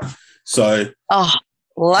 that work. So. Oh,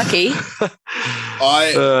 lucky. He's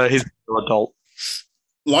an adult.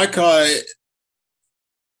 Look,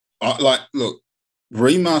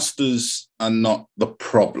 remasters are not the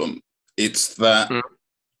problem. It's that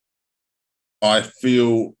I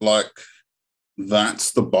feel like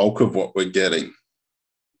that's the bulk of what we're getting.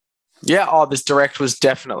 Yeah, this Direct was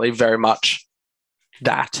definitely very much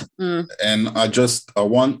that. And I've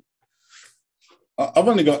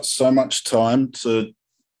only got so much time to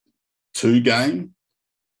game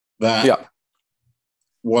that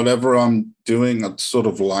whatever I'm doing, I'd sort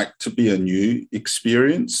of like to be a new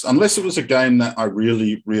experience, unless it was a game that I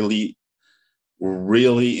really, really,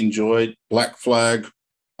 really enjoyed. Black Flag,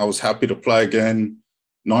 I was happy to play again.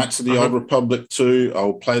 Knights of the Old Republic 2,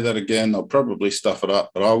 I'll play that again. I'll probably stuff it up,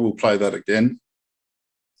 but I will play that again.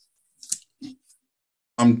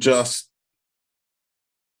 I'm just,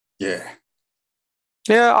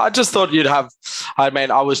 Yeah, I just thought you'd have, I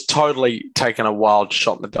was totally taking a wild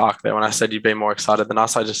shot in the dark there when I said you'd be more excited than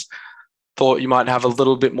us. I just thought you might have a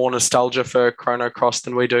little bit more nostalgia for Chrono Cross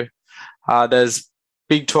than we do. There's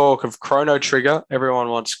big talk of Chrono Trigger. Everyone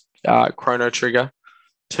wants Chrono Trigger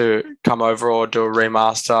to come over or do a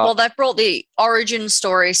remaster. Well, they've brought the origin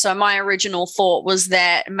story. So my original thought was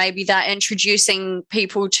that maybe they're introducing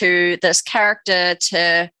people to this character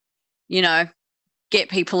to, get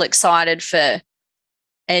people excited for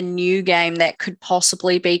a new game that could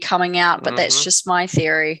possibly be coming out. But that's just my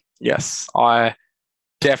theory. Yes, I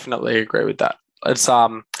definitely agree with that. It's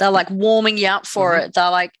they're warming you up for it.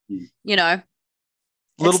 They're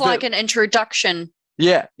it's like an introduction.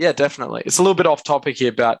 Yeah, definitely. It's a little bit off topic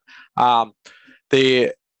here, but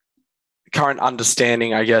the current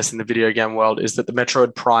understanding, I guess, in the video game world is that the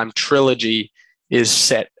Metroid Prime trilogy is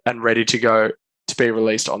set and ready to go to be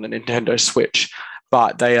released on the Nintendo Switch,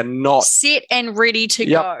 but they are not set and ready to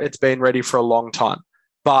go. It's been ready for a long time,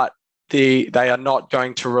 but they are not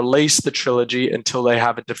going to release the trilogy until they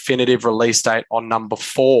have a definitive release date on number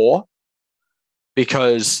 4,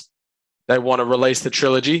 because they want to release the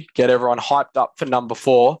trilogy, get everyone hyped up for number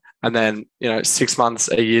 4, and then, 6 months,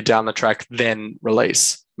 a year down the track, then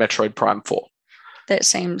release Metroid Prime 4. That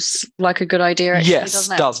seems like a good idea,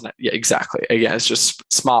 actually, doesn't it? Yeah, exactly. Again, it's just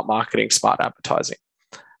smart marketing, smart advertising.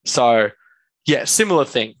 So, yeah, similar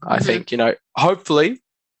thing, I think. hopefully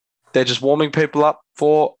they're just warming people up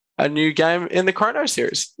for a new game in the Chrono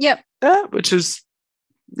series. Yep. Yeah, which is,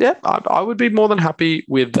 I would be more than happy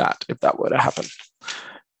with that if that were to happen.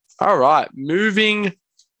 All right, moving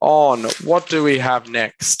on. What do we have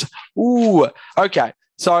next? Ooh, okay.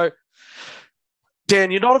 So,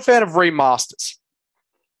 Dan, you're not a fan of remasters.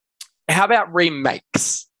 How about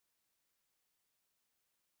remakes?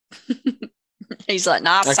 He's like,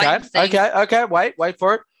 nah, same thing. Okay. Wait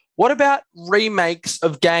for it. What about remakes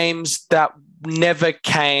of games that never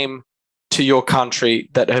came to your country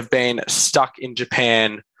that have been stuck in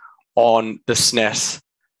Japan on the SNES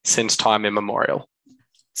since time immemorial?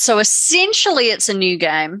 So essentially, it's a new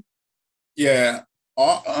game. Yeah,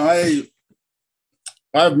 I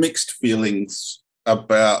have mixed feelings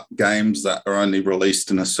about games that are only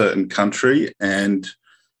released in a certain country, and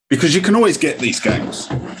because you can always get these games,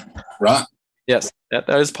 right? Yes, that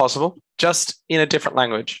is possible, just in a different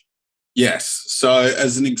language. Yes. So,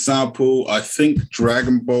 as an example, I think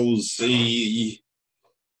Dragon Ball Z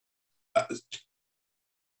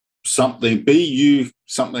something BU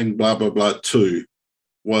something blah blah blah 2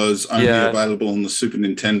 was only available on the Super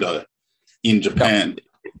Nintendo in Japan.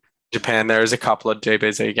 Japan, there is a couple of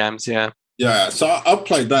DBZ games. Yeah. So I've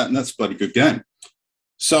played that, and that's a bloody good game.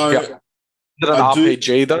 So, is it an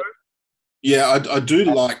RPG though? Yeah, I do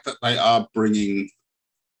like that they are bringing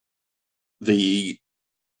the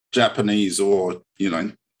Japanese or,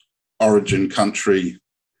 origin country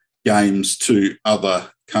games to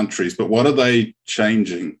other countries. But what are they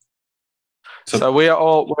changing? So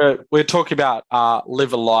we're talking about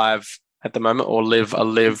Live Alive at the moment, or Live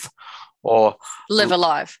Alive, or Live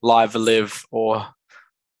Alive. Live Alive, or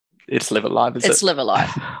it's Live Alive. It's Live Alive.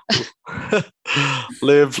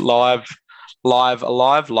 Live Live. Live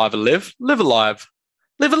Alive, Live Alive, Live Alive,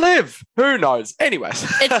 Live Alive. Who knows? Anyways,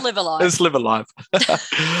 it's Live Alive. It's Live Alive.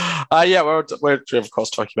 We're of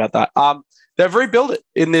course talking about that. They've rebuilt it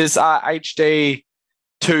in this HD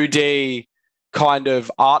 2D kind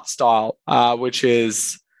of art style, which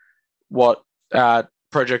is what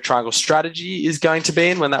Project Triangle Strategy is going to be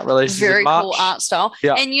in when that releases Very in March. cool art style.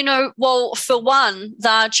 Yeah. And, for one,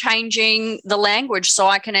 they're changing the language so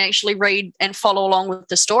I can actually read and follow along with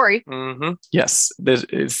the story. Mm-hmm. Yes.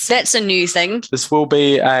 That's a new thing. This will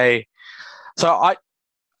be So I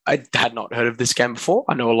had not heard of this game before.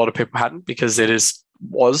 I know a lot of people hadn't because it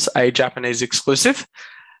was a Japanese exclusive.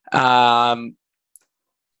 It's an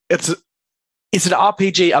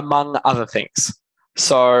RPG among other things.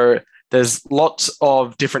 So there's lots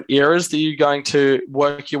of different eras that you're going to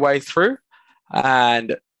work your way through.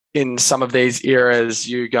 And in some of these eras,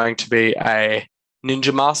 you're going to be a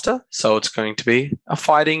ninja master. So it's going to be a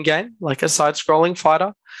fighting game, like a side-scrolling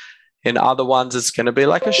fighter. In other ones, it's going to be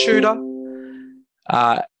like a shooter.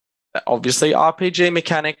 Obviously, RPG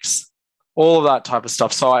mechanics, all of that type of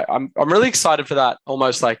stuff. So I'm really excited for that.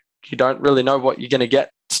 Almost like you don't really know what you're going to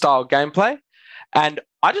get style gameplay. And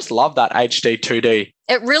I just love that HD 2D.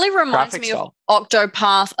 It really reminds me of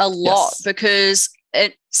Octopath a lot because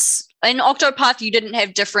it's in Octopath you didn't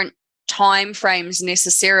have different time frames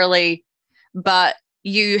necessarily, but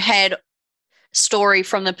you had story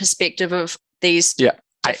from the perspective of these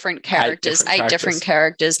different characters, eight different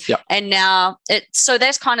characters. Yep. And now so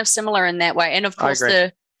that's kind of similar in that way. And of course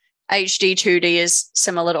the HD 2D is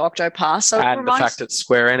similar to Octopath. So and the fact it's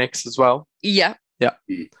Square Enix as well. Yeah. Yeah.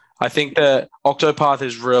 I think the Octopath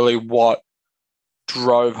is really what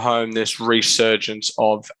drove home this resurgence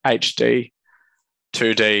of HD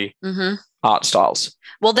 2D art styles.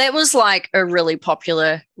 Well, that was like a really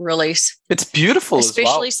popular release. It's beautiful,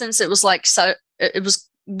 especially since it was it was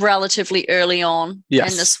relatively early on in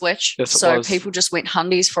the Switch. Yes, so people just went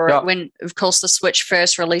hundies for it. When, of course, the Switch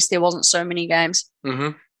first released, there wasn't so many games.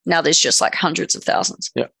 Mm-hmm. Now there's just like hundreds of thousands.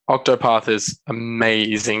 Yeah, Octopath is an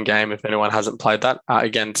amazing game if anyone hasn't played that.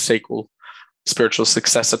 Again, sequel, spiritual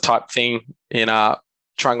successor type thing in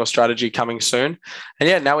Triangle Strategy coming soon.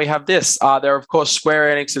 And now we have this. There, of course,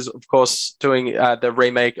 Square Enix is, of course, doing the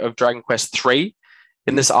remake of Dragon Quest III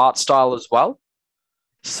in this art style as well.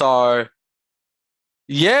 So,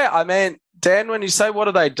 I mean, Dan, when you say what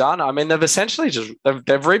have they done, I mean, they've essentially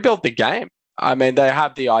they've rebuilt the game. I mean, they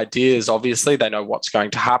have the ideas, obviously. They know what's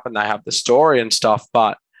going to happen. They have the story and stuff,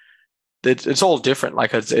 but it's all different.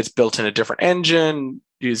 Like, it's built in a different engine,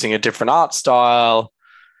 using a different art style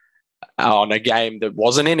on a game that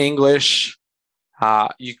wasn't in English.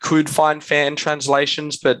 You could find fan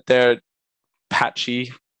translations, but they're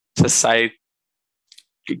patchy, to say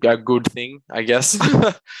a good thing, I guess.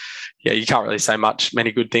 You can't really say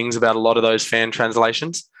many good things about a lot of those fan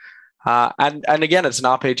translations. And again, it's an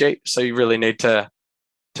RPG, so you really need to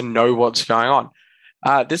know what's going on.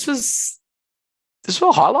 This was this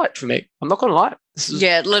was a highlight for me. I'm not gonna lie.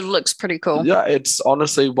 It looks pretty cool. Yeah, it's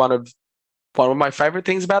honestly one of my favorite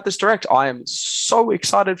things about this direct. I am so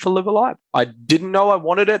excited for Live Alive. I didn't know I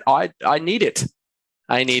wanted it. I need it.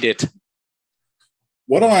 I need it.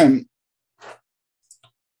 What I'm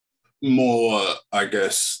more, I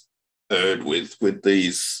guess, heard with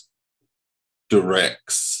these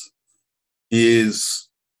directs is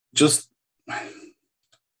just,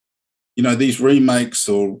 these remakes,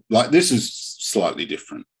 or like, this is slightly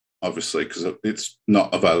different, obviously, because it's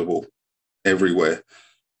not available everywhere.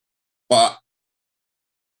 But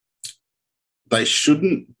they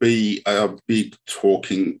shouldn't be a big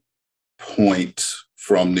talking point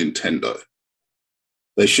from Nintendo.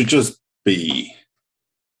 They should just be.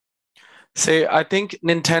 See, I think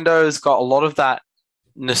Nintendo's got a lot of that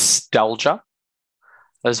nostalgia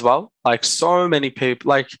as well. Like, so many people,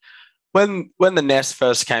 like when the NES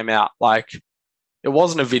first came out, like, it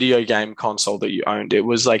wasn't a video game console that you owned. It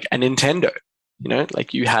was like a Nintendo.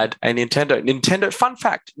 Like, you had a Nintendo. Fun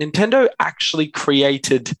fact: Nintendo actually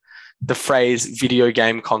created the phrase "video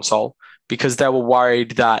game console" because they were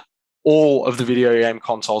worried that all of the video game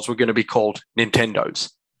consoles were going to be called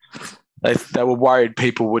Nintendos. They were worried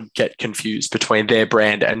people would get confused between their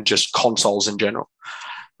brand and just consoles in general,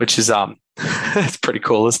 which is it's pretty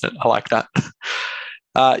cool, isn't it? I like that.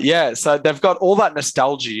 So they've got all that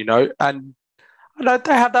nostalgia, and they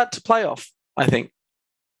have that to play off, I think.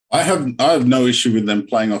 I have no issue with them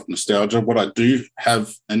playing off nostalgia. What I do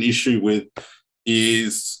have an issue with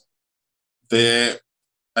is this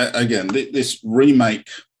remake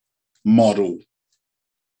model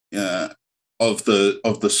of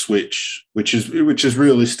the Switch, which is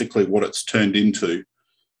realistically what it's turned into.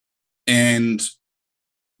 And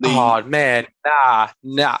nah,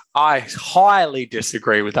 I highly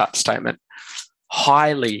disagree with that statement.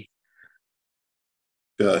 Highly.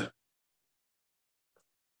 Yeah.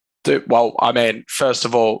 Well, I mean, first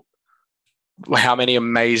of all, how many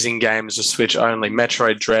amazing games are Switch only?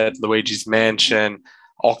 Metroid Dread, Luigi's Mansion,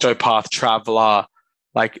 Octopath Traveler,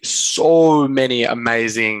 like, so many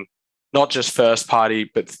amazing, not just first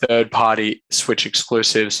party, but third party Switch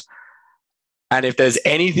exclusives. And if there's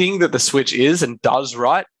anything that the Switch is and does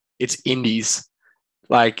right, it's indies.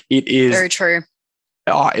 Like, it is very true.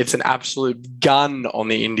 It's an absolute gun on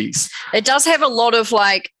the indies. It does have a lot of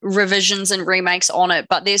like revisions and remakes on it,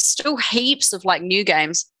 but there's still heaps of like new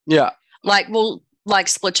games. Yeah. Like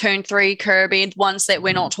Splatoon 3, Kirby, ones that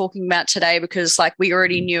we're not talking about today because like we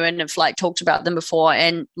already knew and have like talked about them before.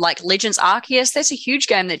 And like Legends Arceus, that's a huge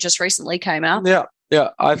game that just recently came out. Yeah. Yeah.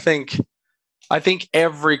 I think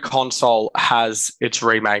every console has its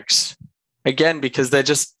remakes, again, because they're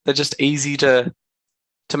just easy to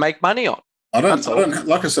make money on. Like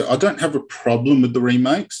I said, I don't have a problem with the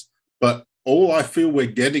remakes, but all I feel we're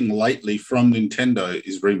getting lately from Nintendo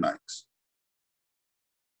is remakes.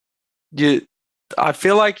 I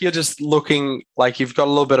feel like you're just looking like you've got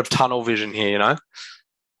a little bit of tunnel vision here,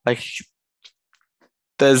 Like,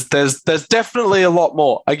 there's definitely a lot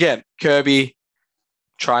more. Again, Kirby,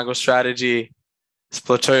 Triangle Strategy,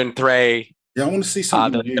 Splatoon 3. Yeah, I want to see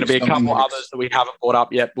something. There's going to be a couple others that we haven't brought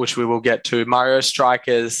up yet, which we will get to. Mario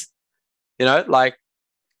Strikers. Like,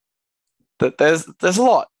 there's a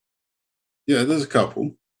lot. Yeah, there's a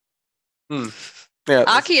couple. Yeah.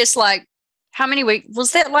 Arceus, like, how many weeks?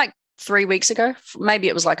 Was that like 3 weeks ago? Maybe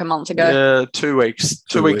it was like a month ago. Yeah, 2 weeks.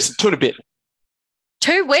 2 weeks. 2 and a bit.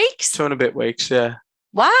 2 weeks? 2 and a bit weeks, yeah.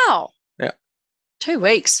 Wow. Yeah. 2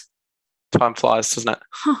 weeks. Time flies, doesn't it?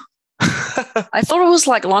 Huh. I thought it was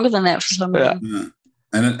like longer than that for some reason. Yeah.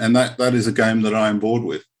 And that is a game that I am bored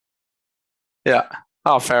with. Yeah.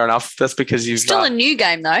 Oh, fair enough. That's because you've still a new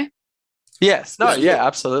game though. Yes. No. Yeah.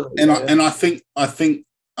 Absolutely. And I think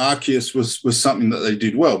Arceus was something that they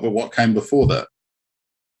did well. But what came before that?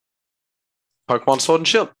 Pokemon Sword and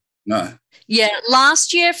Shield. No. Yeah,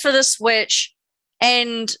 last year for the Switch,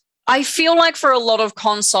 and I feel like for a lot of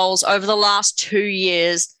consoles over the last 2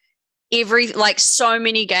 years, so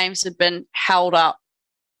many games have been held up.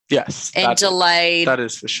 Yes. And delayed. That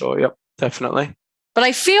is for sure. Yep. Definitely. But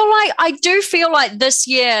I do feel like this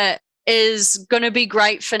year is going to be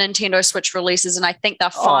great for Nintendo Switch releases, and I think they're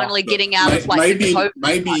finally getting out of maybe the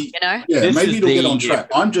maybe Yeah, maybe it'll get on track.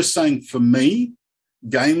 I'm just saying, for me,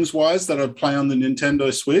 games wise that I play on the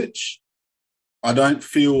Nintendo Switch, I don't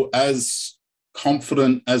feel as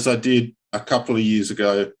confident as I did a couple of years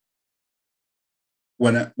ago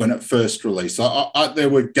when it first released. There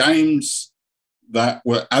were games that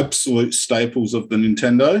were absolute staples of the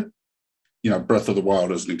Nintendo. Breath of the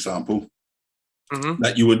Wild as an example.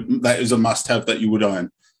 Mm-hmm. That is a must-have that you would own.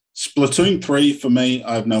 Splatoon 3 for me,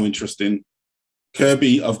 I have no interest in.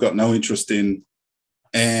 Kirby, I've got no interest in.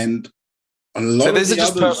 And a lot So of these are the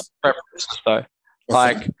just others, personal preferences, though. What's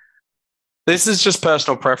Like, this is just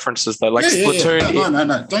personal preferences, though. Like yeah. Splatoon,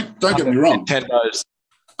 No. Don't get me wrong. Nintendo's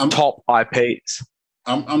I'm, top IPs.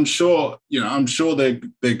 I'm sure, I'm sure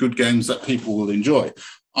they're good games that people will enjoy.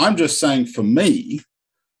 I'm just saying, for me,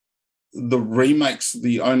 the remakes are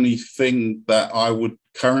the only thing that I would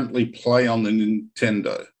currently play on the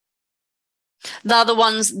Nintendo.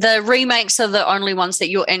 The remakes are the only ones that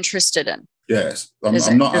you're interested in. Yes,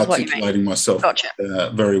 I'm not articulating myself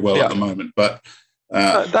very well at the moment, but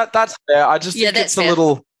that's fair. I just think it's fair. a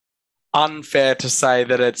little unfair to say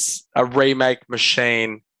that it's a remake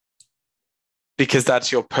machine because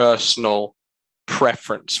that's your personal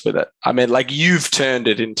preference with it. I mean, like, you've turned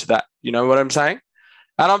it into that. You know what I'm saying?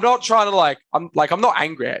 And I'm not trying to I'm not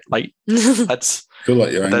angry at that's. I feel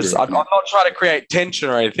like you're angry. I'm not trying to create tension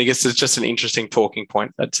or anything. It's just an interesting talking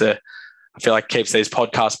point I feel like keeps these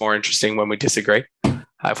podcasts more interesting when we disagree.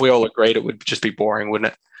 If we all agreed, it would just be boring,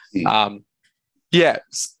 wouldn't it?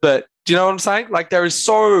 But do you know what I'm saying? Like, there is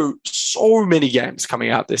so many games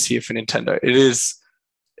coming out this year for Nintendo. It is.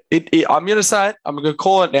 I'm going to say it. I'm going to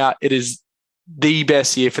call it now. It is the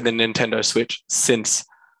best year for the Nintendo Switch since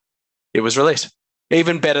it was released.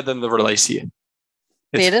 Even better than the release year.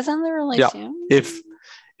 Better than the release year?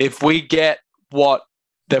 If we get what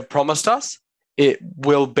they've promised us, it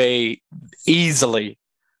will be easily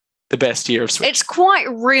the best year of Switch. It's quite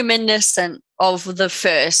reminiscent of the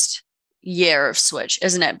first year of Switch,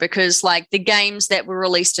 isn't it? Because, like, the games that were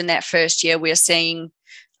released in that first year, we're seeing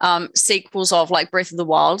sequels of, like, Breath of the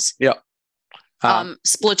Wild. Yeah.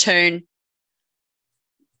 Splatoon.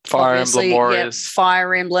 Fire Emblem Warriors. Yeah,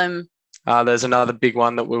 Fire Emblem. There's another big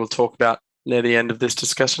one that we will talk about near the end of this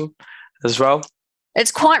discussion as well.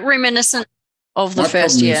 It's quite reminiscent of the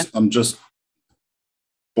first year. I'm just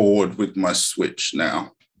bored with my Switch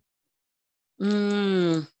now.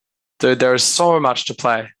 Dude, there is so much to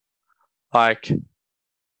play. Like,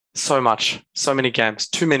 so much. So many games.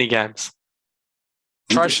 Too many games.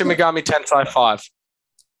 Try Shin Megami Tensei 5.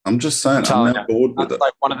 I'm just saying, I'm now bored with it. It's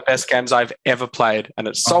like one of the best games I've ever played, and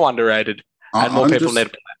it's so underrated, and more people need to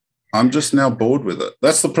play it. I'm just now bored with it.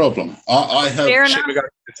 That's the problem. I have Shin Megami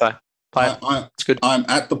Tensei. It's good. I'm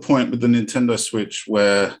at the point with the Nintendo Switch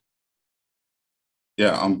where,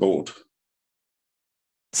 I'm bored.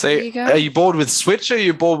 See, are you bored with Switch or are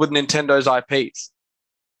you bored with Nintendo's IPs?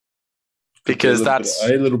 Because that's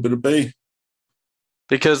a little bit of B.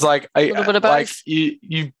 Because, like, a little bit of both.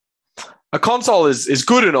 A console is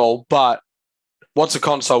good and all, but what's a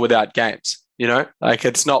console without games? You know, like,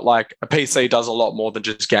 it's not like a PC does a lot more than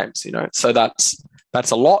just games. You know, so that's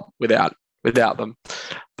a lot without them.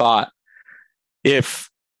 But if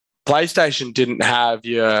PlayStation didn't have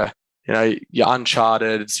your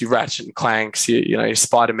Uncharted, your Ratchet and Clanks, your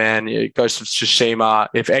Spider-Man, your Ghost of Tsushima,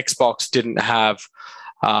 if Xbox didn't have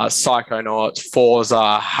Psychonauts,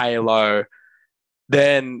 Forza, Halo,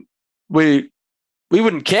 then we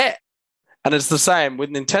wouldn't care. And it's the same with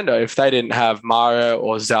Nintendo. If they didn't have Mario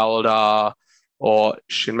or Zelda or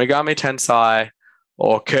Shin Megami Tensei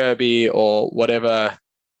or Kirby or whatever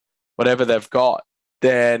they've got,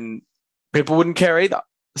 then people wouldn't care either.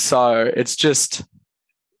 So it's just,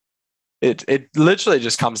 it literally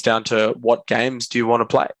just comes down to what games do you want to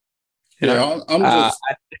play. If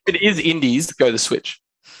it is indies, go the Switch.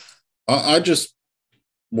 I just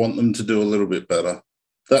want them to do a little bit better.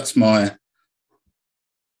 That's my...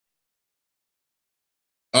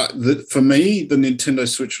 for me, the Nintendo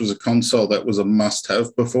Switch was a console that was a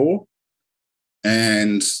must-have before,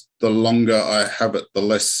 and the longer I have it, the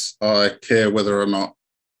less I care whether or not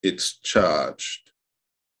it's charged.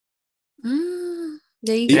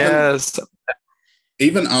 There you go. Yes.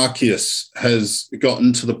 Even Arceus has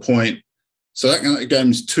gotten to the point, so that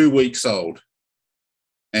game's 2 weeks old,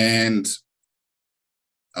 and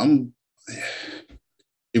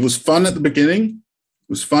it was fun at the beginning, it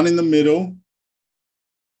was fun in the middle.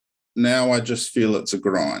 Now I just feel it's a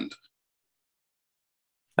grind.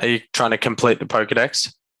 Are you trying to complete the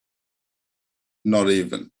Pokedex? Not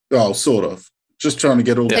even. Well, sort of. Just trying to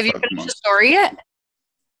get all the Pokemon. Have you finished the story yet?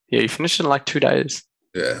 Yeah, you finished in like 2 days.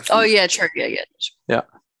 Yeah. Oh, yeah, true. Yeah.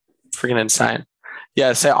 Freaking insane.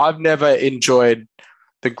 Yeah, so I've never enjoyed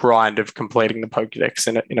the grind of completing the Pokedex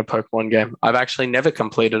in a Pokemon game. I've actually never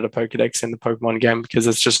completed a Pokedex in the Pokemon game because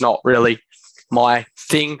it's just not really my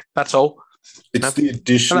thing. That's all. It's the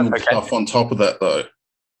additional stuff on top of that, though.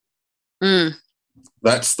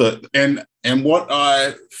 That's and what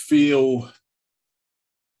I feel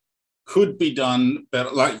could be done better.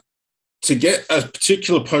 Like, to get a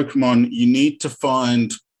particular Pokemon, you need to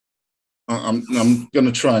find. I'm going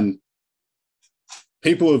to try and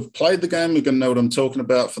people who've played the game are going to know what I'm talking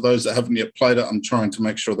about. For those that haven't yet played it, I'm trying to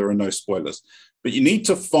make sure there are no spoilers. But you need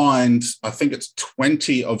to find, I think it's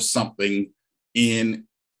 20 of something in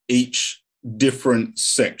each different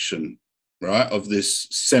section, right, of this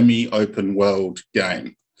semi-open world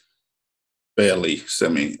game. Barely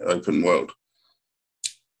semi-open world.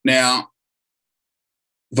 Now,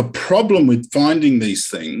 the problem with finding these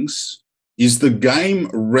things is the game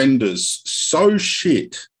renders so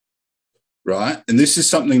shit, right? And this is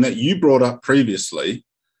something that you brought up previously,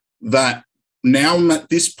 that now I'm at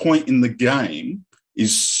this point in the game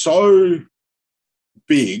is so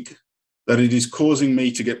big that it is causing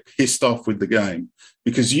me to get pissed off with the game,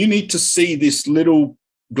 because you need to see this little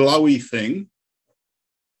glowy thing.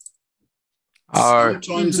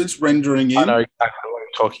 Sometimes it's rendering in. I know exactly what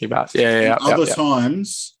you're talking about. Yeah. Other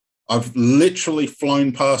times I've literally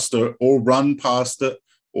flown past it or run past it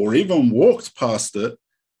or even walked past it.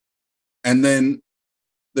 And then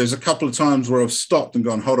there's a couple of times where I've stopped and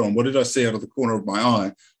gone, hold on, what did I see out of the corner of my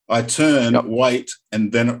eye? I turn, wait,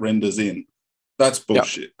 and then it renders in. That's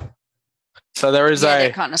bullshit. Yep. So there is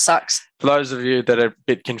that kind of sucks. For those of you that are a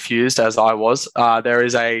bit confused, as I was, there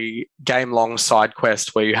is a game-long side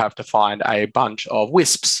quest where you have to find a bunch of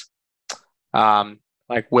wisps,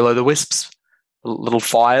 like will-o'-the-wisps, little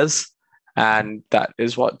fires, and that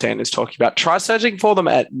is what Dan is talking about. Try searching for them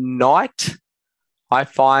at night. I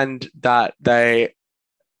find that they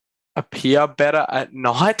appear better at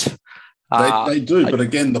night. They do, but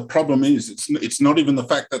again, the problem is it's not even the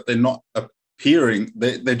fact that they're not appearing;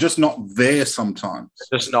 they're just not there sometimes.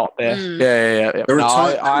 They're just not there. Yeah. There are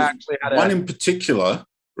times. I actually had one in particular.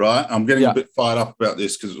 Right, I'm getting a bit fired up about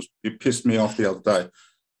this because it pissed me off the other day.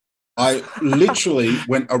 I literally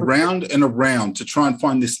went around and around to try and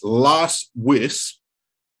find this last wisp,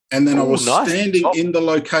 and then I was standing in the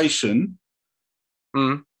location.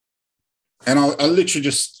 Mm. And I literally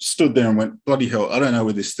just stood there and went, bloody hell, I don't know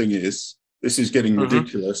where this thing is. This is getting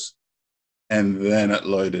ridiculous. And then it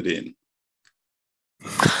loaded in.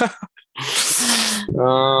 That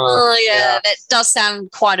does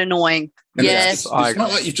sound quite annoying. And it's not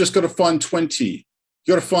like you've just got to find 20. You've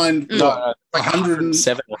got to find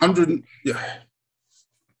 100. Yeah.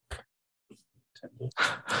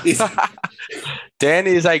 Dan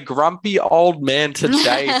is a grumpy old man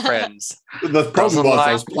today, friends. The problem was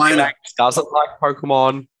I was playing it. Doesn't like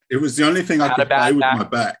Pokemon. It was the only thing I could play with my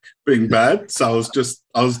back being bad. So I was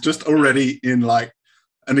just already in like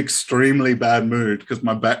an extremely bad mood because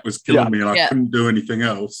my back was killing me and I couldn't do anything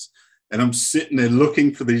else. And I'm sitting there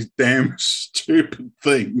looking for these damn stupid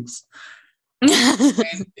things.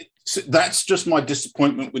 That's just my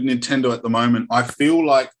disappointment with Nintendo at the moment. I feel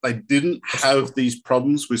like they didn't have these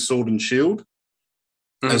problems with Sword and Shield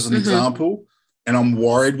as an example, and I'm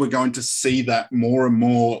worried we're going to see that more and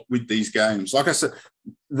more with these games. Like I said,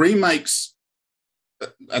 remakes,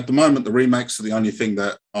 at the moment, the remakes are the only thing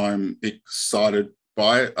that I'm excited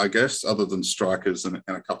by, I guess, other than Strikers and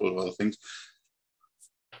a couple of other things.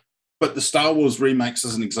 But the Star Wars remakes,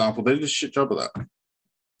 as an example, they did a shit job of that.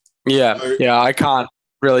 Yeah, I can't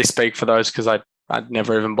really speak for those because I'd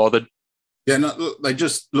never even bothered. Yeah, no,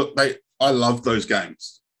 I love those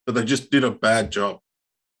games, but they just did a bad job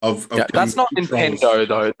of that's not controls. Nintendo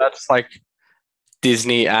though. That's like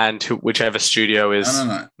Disney and whichever studio is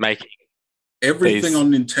making everything on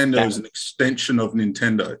Nintendo is an extension of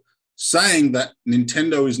Nintendo. Saying that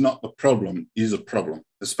Nintendo is not the problem is a problem,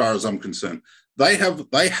 as far as I'm concerned. They have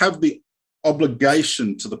the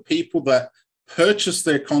obligation to the people that purchase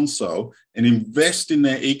their console and invest in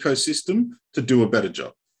their ecosystem to do a better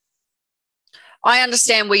job. I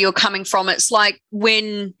understand where you're coming from. It's like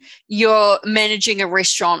when you're managing a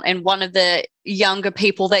restaurant and one of the younger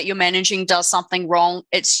people that you're managing does something wrong,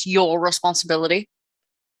 it's your responsibility.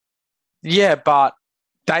 Yeah, but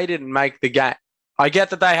they didn't make the game. I get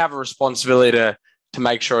that they have a responsibility to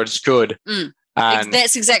make sure it's good. And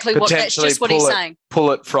that's exactly what that's just what he's saying.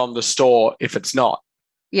 Pull it from the store if it's not.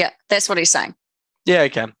 Yeah, that's what he's saying. Yeah,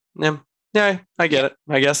 okay. Yeah, I get it,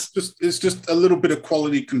 I guess. It's just a little bit of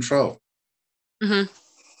quality control. Mm-hmm.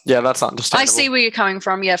 Yeah, that's understandable. I see where you're coming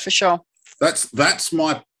from, yeah, for sure. That's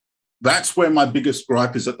where my biggest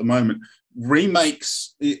gripe is at the moment.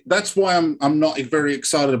 Remakes, that's why I'm not very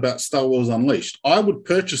excited about Star Wars Unleashed. I would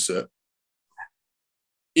purchase it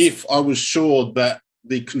if I was sure that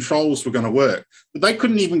the controls were going to work. But they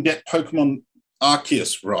couldn't even get Pokemon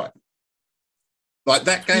Arceus right. Like,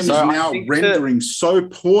 that game is now rendering so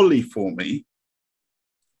poorly for me,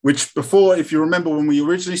 which before, if you remember when we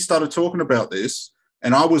originally started talking about this,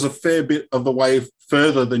 and I was a fair bit of the way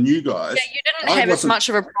further than you guys. Yeah, you didn't have as much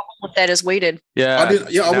of a problem with that as we did. Yeah. I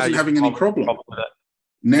wasn't having any problem. With it.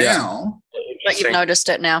 Now, but you've noticed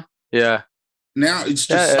it now. Yeah. Now it's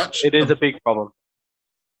just such. It is a big problem.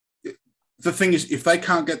 The thing is, if they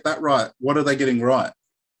can't get that right, what are they getting right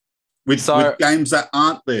with games that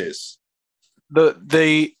aren't theirs?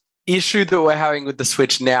 The issue that we're having with the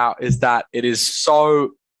Switch now is that it is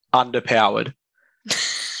so underpowered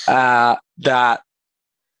that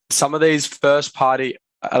some of these first party,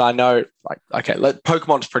 and I know,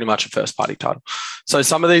 Pokemon's pretty much a first party title. So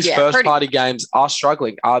some of these first party games are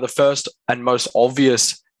struggling. The first and most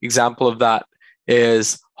obvious example of that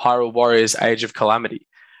is Hyrule Warriors Age of Calamity.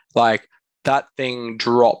 Like, that thing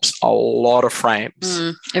drops a lot of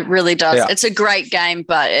frames. It really does. Yeah. It's a great game,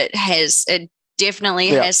 but it definitely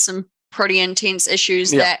has some pretty intense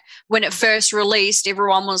issues that when it first released,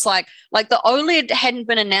 everyone was like the OLED hadn't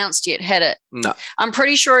been announced yet, had it? No. I'm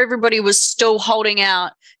pretty sure everybody was still holding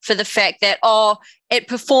out for the fact that, it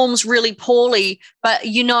performs really poorly, but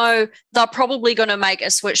they're probably going to make a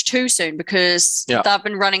Switch 2 soon because they've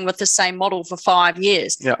been running with the same model for 5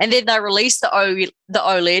 years. Yeah. And then they released the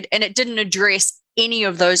OLED and it didn't address any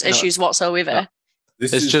of those issues whatsoever. No.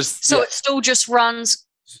 So it still just runs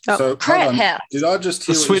so crap house. Did I just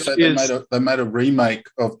hear what you say? They made a remake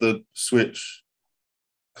of the Switch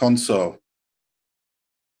console?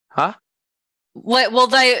 Huh? Well,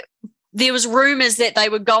 there was rumors that they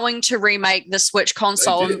were going to remake the Switch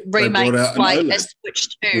console and remake a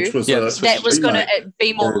Switch 2 that was going to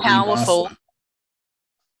be more powerful.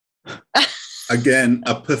 Again,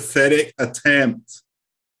 a pathetic attempt.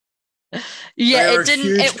 Yeah, it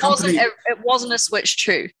didn't. It wasn't a Switch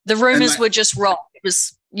 2. The rumors were just wrong. It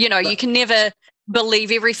was, you can never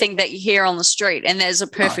believe everything that you hear on the street, and there's a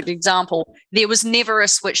perfect example. There was never a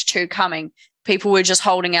Switch 2 coming. People were just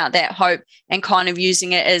holding out that hope and kind of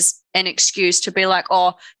using it as an excuse to be like,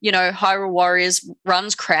 Hyrule Warriors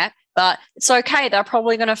runs crap, but it's okay. They're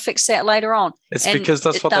probably going to fix that later on. It's because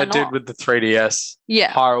that's what they did with the 3DS.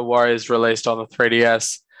 Yeah. Hyrule Warriors released on the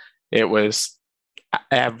 3DS. It was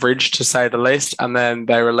average, to say the least, and then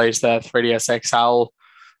they released their 3DS XL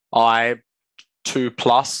i2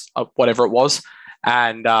 Plus, whatever it was,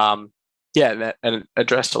 and and it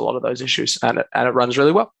addressed a lot of those issues, and it runs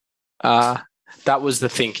really well. That was the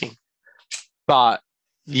thinking, but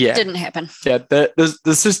didn't happen. Yeah,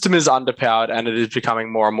 the system is underpowered, and it is becoming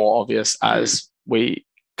more and more obvious as we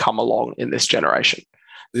come along in this generation.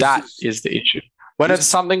 That is the issue. When it's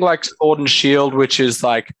something like Sword and Shield, which is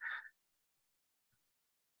like,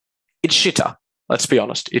 it's shitter. Let's be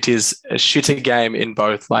honest. It is a shitter game in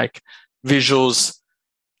both like visuals,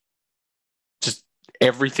 just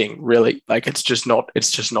everything really. Like, it's just not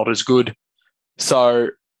as good. So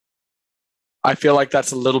I feel like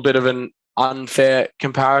that's a little bit of an unfair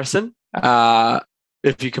comparison.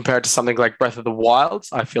 If you compare it to something like Breath of the Wild,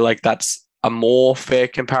 I feel like that's a more fair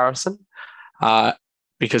comparison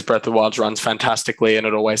because Breath of the Wild runs fantastically, and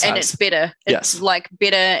it always has. And it's better. Yes. It's like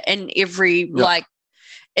better in every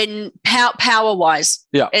in power wise.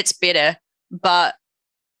 Yeah, it's better, but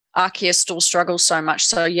Arceus still struggles so much.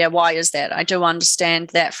 So why is that? I do understand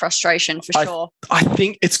that frustration for sure. I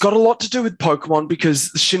think it's got a lot to do with Pokemon,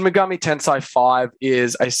 because Shin Megami Tensei 5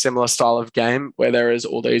 is a similar style of game where there is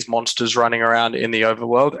all these monsters running around in the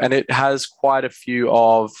overworld, and it has quite a few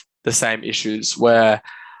of the same issues where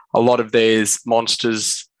a lot of these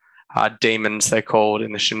monsters, demons they're called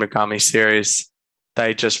in the Shin Megami series,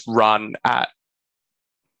 they just run at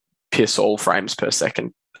piss all frames per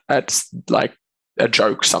second. That's like a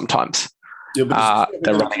joke sometimes. Yeah, but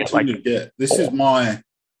they're running it this is my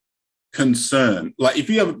concern. Like, if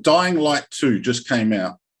you have Dying Light 2 just came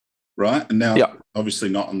out, right? And now obviously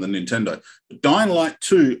not on the Nintendo, but Dying Light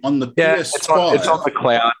 2 on the PS5. It's on the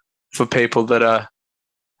cloud for people that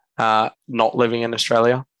are not living in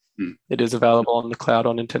Australia. It is available on the cloud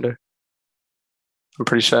on Nintendo. I'm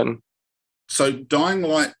pretty certain. So Dying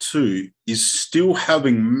Light 2 is still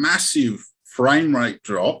having massive frame rate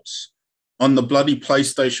drops on the bloody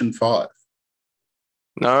PlayStation 5.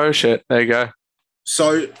 No shit. There you go.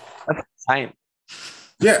 So that's insane.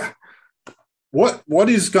 Yeah. What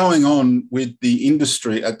is going on with the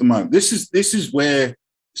industry at the moment? This is where,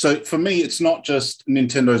 so for me, it's not just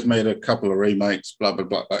Nintendo's made a couple of remakes, blah blah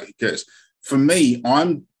blah. Who cares? For me,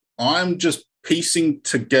 I'm just piecing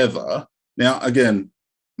together. Now, again,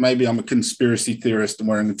 maybe I'm a conspiracy theorist and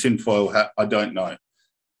wearing a tinfoil hat. I don't know.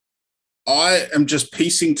 I am just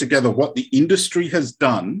piecing together what the industry has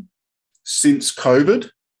done since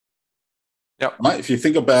COVID. Yep. Right? If you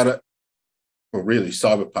think about it, well, really,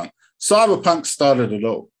 Cyberpunk. Cyberpunk started it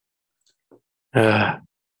all.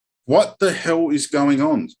 What the hell is going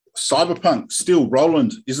on? Cyberpunk still,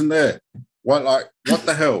 Roland isn't there. What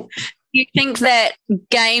the hell? you think that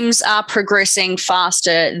games are progressing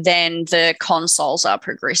faster than the consoles are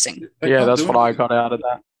progressing? Yeah, that's what I got out of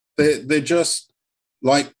that. They're just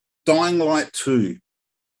like Dying Light 2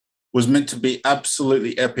 was meant to be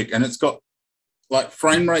absolutely epic, and it's got like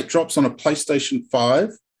frame rate drops on a PlayStation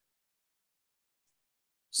 5.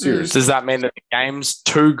 Seriously. Does that mean that the game's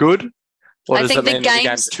too good? Or I does think it mean that the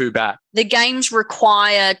game's too bad? The games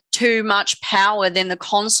require too much power than the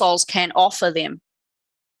consoles can offer them.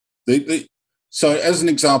 So as an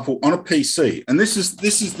example, on a PC, and this is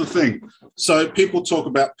the thing. So people talk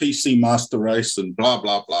about PC Master Race and blah,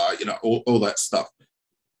 blah, blah, you know, all that stuff.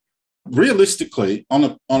 Realistically, on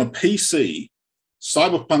a PC,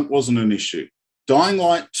 Cyberpunk wasn't an issue. Dying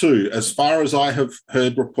Light 2, as far as I have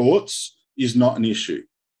heard reports, is not an issue.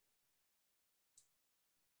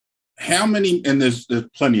 How many, and there's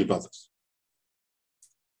plenty of others.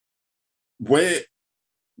 Where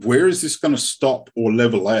is this going to stop or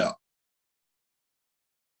level out?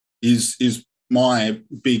 Is my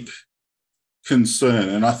big concern.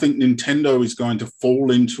 And I think Nintendo is going to fall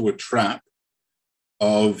into a trap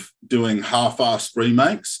of doing half-assed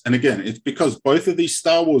remakes. And again, it's because both of these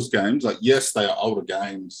Star Wars games, like, yes, they are older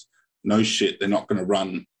games. No shit, they're not going to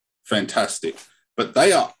run fantastic. But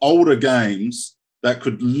they are older games that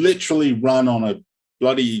could literally run on a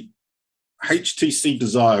bloody HTC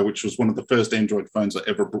Desire, which was one of the first Android phones that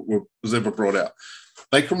was ever brought out.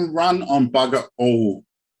 They can run on bugger all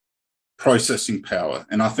processing power.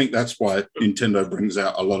 And I think that's why Nintendo brings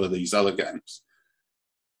out a lot of these other games.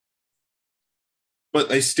 But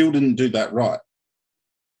they still didn't do that right.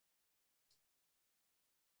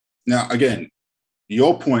 Now, again,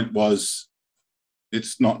 your point was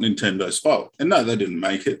it's not Nintendo's fault. And no, they didn't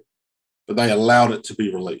make it, but they allowed it to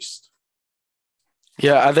be released.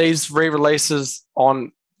 Yeah, are these re-releases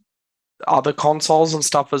on other consoles and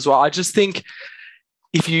stuff as well? I just think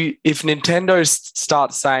if Nintendo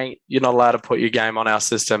starts saying you're not allowed to put your game on our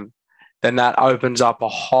system, then that opens up a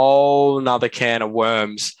whole nother can of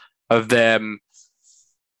worms of them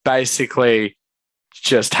basically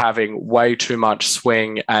just having way too much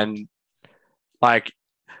swing and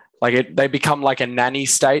they become like a nanny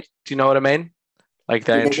state. Do you know what I mean? Like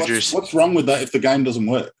they introduce. What's wrong with that if the game doesn't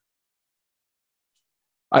work?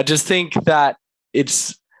 I just think that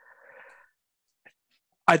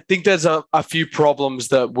I think there's a few problems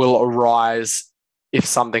that will arise if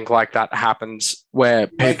something like that happens where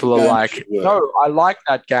people are like, no, I like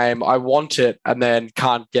that game, I want it, and then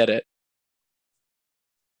can't get it.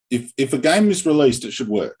 If a game is released, it should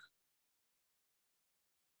work.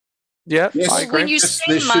 Yeah, yes, I agree. When you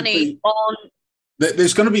spend money on...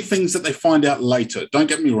 There's going to be things that they find out later. Don't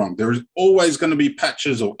get me wrong. There is always going to be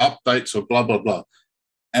patches or updates or blah, blah, blah.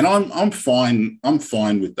 And I'm fine. I'm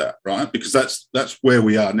fine with that, right? Because that's where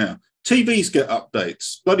we are now. TVs get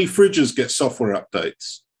updates. Bloody fridges get software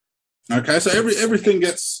updates. Okay, so everything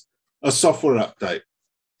gets a software update.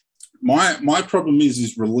 My problem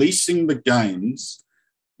is releasing the games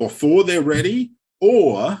before they're ready,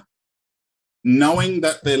 or knowing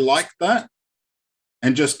that they're like that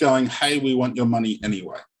and just going, hey, we want your money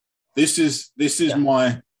anyway. This is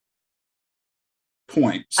my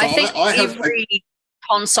point. So I think every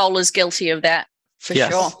console is guilty of that, for sure.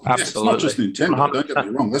 Absolutely. Yeah, it's not just Nintendo, don't get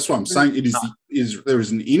me wrong. That's what I'm saying. There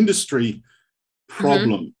is an industry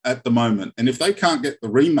problem at the moment. And if they can't get the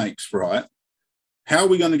remakes right, how are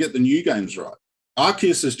we going to get the new games right?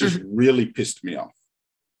 Arceus has just really pissed me off.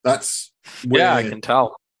 That's where I can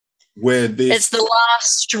tell. It's the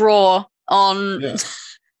last straw on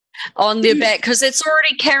their back, because it's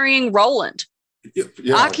already carrying Roland.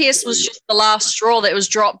 Arceus was just the last straw that was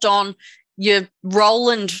dropped on your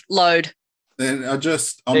Roland load. And I'm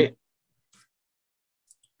just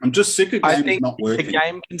sick of games not working. The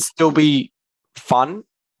game can still be fun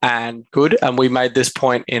and good, and we made this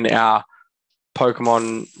point in our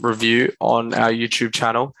Pokemon review on our YouTube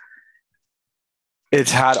channel.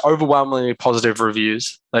 It's had overwhelmingly positive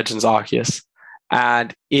reviews, Legends Arceus,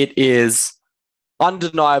 and it is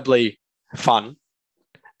undeniably fun,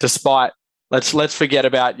 despite let's forget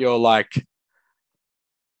about your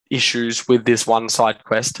issues with this one side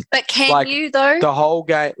quest. But can you though? The whole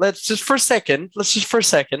game. Let's just for a second. Let's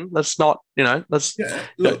not.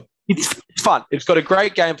 Look. It's fun. It's got a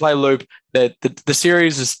great gameplay loop. The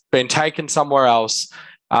series has been taken somewhere else.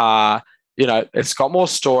 It's got more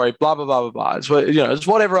story. Blah blah blah blah blah. It's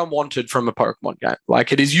what everyone wanted from a Pokemon game.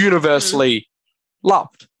 Like, it is universally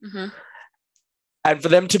loved. And for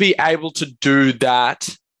them to be able to do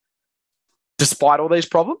that, despite all these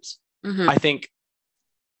problems, I think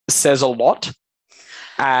says a lot,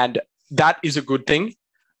 and that is a good thing.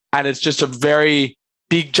 And it's just a very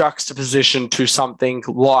big juxtaposition to something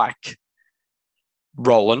like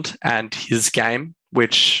Roland and his game,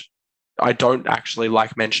 which I don't actually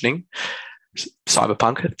like mentioning.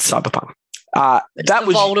 Cyberpunk. It's Cyberpunk. That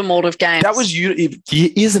was Voldemort of games. That was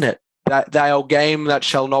isn't it? That our game that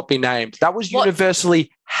shall not be named. That was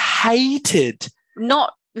universally hated.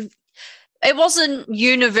 It wasn't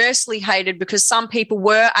universally hated because some people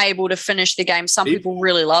were able to finish the game. Some people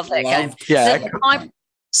really loved that game. Yeah,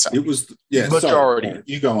 it was majority. Sorry,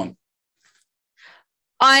 you go on.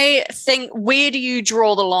 I think, where do you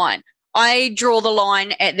draw the line? I draw the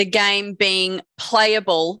line at the game being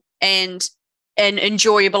playable and an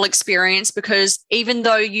enjoyable experience, because even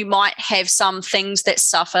though you might have some things that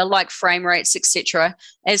suffer, like frame rates, etc.,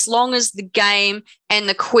 as long as the game and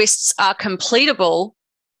the quests are completable,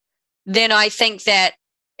 then I think that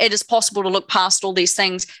it is possible to look past all these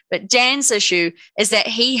things. But Dan's issue is that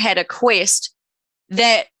he had a quest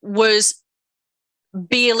that was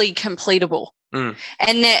barely completable. And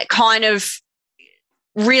that kind of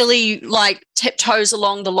really like tiptoes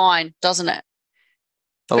along the line, doesn't it?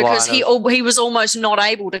 Because he was almost not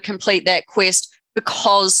able to complete that quest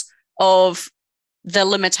because of the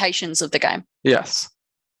limitations of the game. Yes.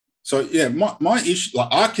 So yeah, my issue, like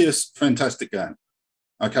Arceus, fantastic game.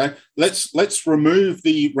 Okay, let's remove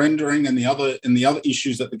the rendering and the other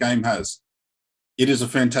issues that the game has. It is a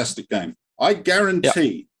fantastic game. I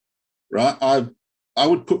guarantee, right? I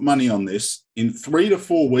would put money on this. In 3 to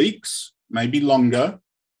 4 weeks, maybe longer,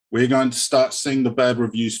 we're going to start seeing the bad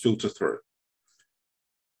reviews filter through.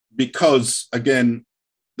 Because again,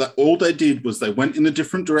 all they did was they went in a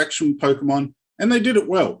different direction with Pokemon, and they did it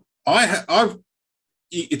well.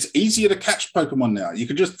 It's easier to catch Pokemon now. You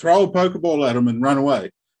can just throw a Pokeball at them and run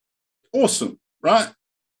away. Awesome, right?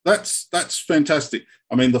 That's fantastic.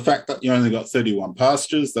 I mean, the fact that you only got 31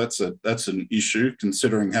 pastures, that's an issue,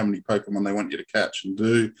 considering how many Pokemon they want you to catch and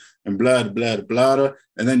do, and blah, blah, blah, blah.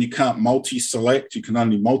 And then you can't multi-select. You can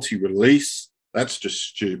only multi-release. That's just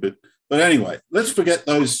stupid. But anyway, let's forget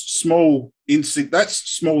those small, that's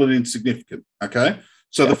small and insignificant, okay?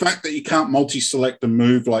 So the fact that you can't multi-select and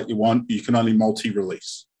move like you want, you can only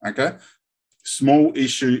multi-release, okay? Small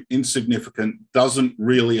issue, insignificant, doesn't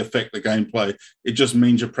really affect the gameplay. It just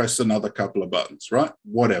means you press another couple of buttons, right?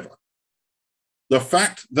 Whatever. The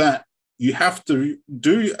fact that you have to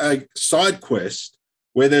do a side quest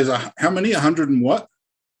where there's how many? 100 and what?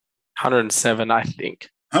 107, I think.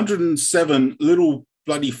 107 little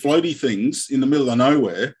bloody floaty things in the middle of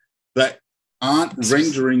nowhere that aren't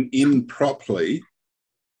rendering in properly.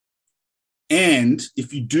 And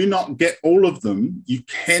if you do not get all of them, you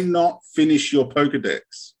cannot finish your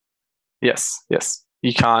Pokedex. Yes.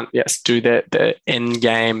 You can't, do the end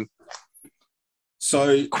game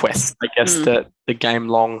quest, I guess, the game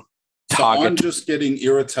long target. So I'm just getting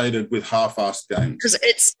irritated with half-assed games. Because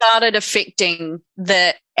it started affecting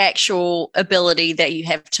the actual ability that you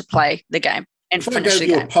have to play the game and finish the game.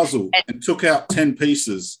 If I gave you a puzzle and took out 10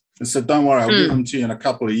 pieces and said, don't worry, I'll give them to you in a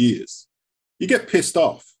couple of years, you get pissed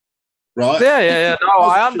off. Right? Yeah. No,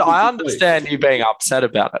 I understand you being upset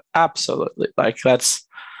about it. Absolutely. Like that's.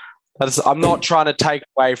 I'm not trying to take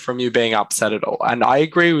away from you being upset at all, and I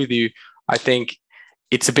agree with you. I think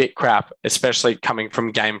it's a bit crap, especially coming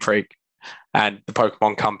from Game Freak and the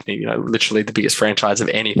Pokemon Company. You know, literally the biggest franchise of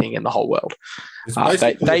anything in the whole world.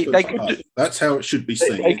 They could. That's how it should be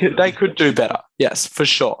seen. They could do better. Yes, for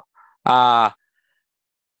sure.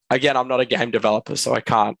 Again, I'm not a game developer, so I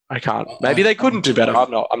can't. Maybe they couldn't do better.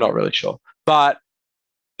 I'm not really sure. But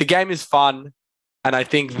the game is fun, and I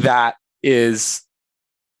think that is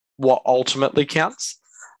what ultimately counts.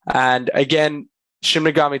 And again, Shin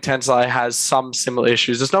Megami Tensei has some similar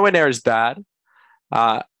issues. It's nowhere near as bad.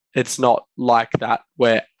 It's not like that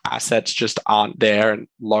where assets just aren't there and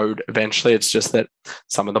load eventually. It's just that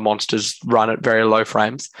some of the monsters run at very low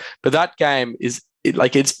frames. But that game is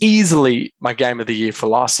it's easily my game of the year for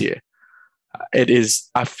last year. It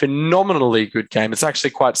is a phenomenally good game. It's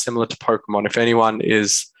actually quite similar to Pokemon. If anyone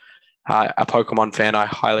is a Pokemon fan, I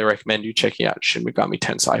highly recommend you checking out Shin Megami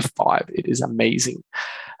Tensei 5. It is amazing.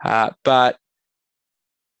 But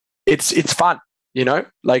it's fun, you know?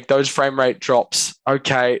 Like those frame rate drops,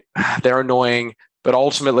 okay, they're annoying. But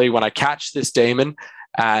ultimately, when I catch this demon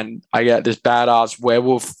and I get this badass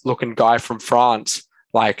werewolf-looking guy from France,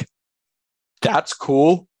 like, that's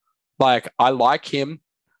cool. Like, I like him.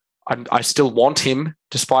 I still want him,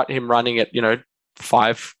 despite him running at,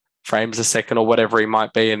 5 frames a second or whatever he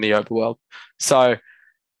might be in the overworld. So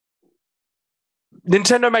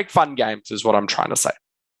Nintendo make fun games is what I'm trying to say.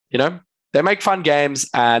 You know, they make fun games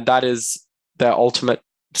and that is their ultimate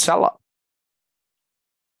seller.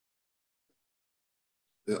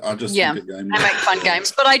 I just think a game they make fun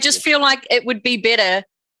games, but I just feel like it would be better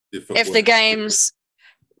if the games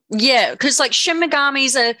Yeah, because like Shin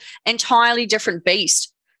Megami's an entirely different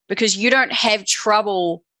beast because you don't have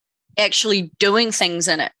trouble actually doing things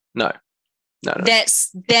in it. No.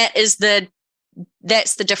 That's the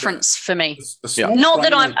difference for me. Not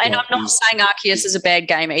that I'm not saying Arceus is a bad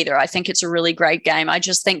game either. I think it's a really great game. I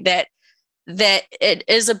just think that it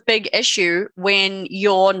is a big issue when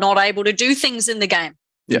you're not able to do things in the game.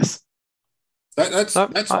 Yes. That's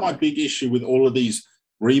my big issue with all of these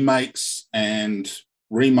remakes and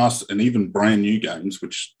remasters and even brand new games,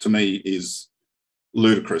 which to me is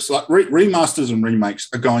ludicrous. Like remasters and remakes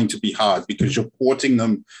are going to be hard because you're porting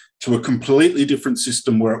them to a completely different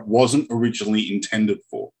system where it wasn't originally intended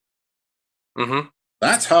for. Mm-hmm.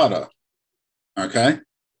 That's harder, okay?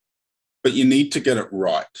 But you need to get it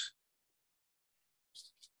right.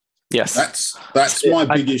 Yes. That's my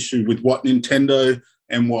big issue with what Nintendo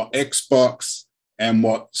and what Xbox and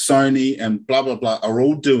what Sony and blah, blah, blah are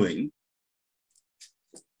all doing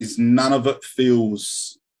is none of it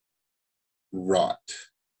feels right.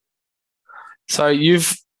 So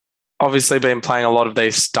you've obviously been playing a lot of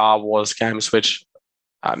these Star Wars games, which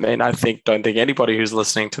I mean, don't think anybody who's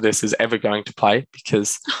listening to this is ever going to play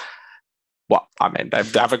because, well, I mean, they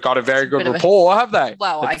haven't got a very good rapport, have they?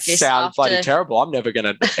 Well, I guess sounds bloody terrible. I'm never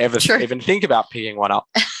going to ever even think about picking one up.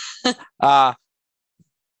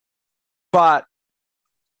 But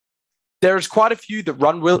there's quite a few that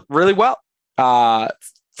run really well.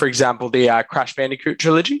 For example, the Crash Bandicoot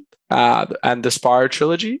trilogy and the Spyro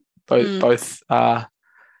trilogy, both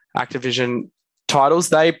Activision titles,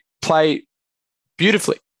 they play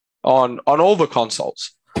beautifully on all the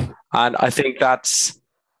consoles. And I think that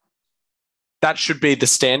should be the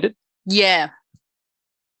standard. Yeah.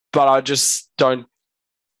 But I just don't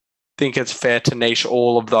think it's fair to niche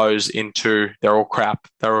all of those into they're all crap,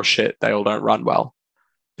 they're all shit, they all don't run well.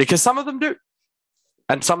 Because some of them do.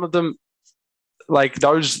 And some of them, like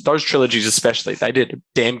those trilogies especially, they did a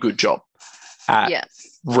damn good job at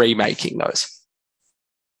remaking those.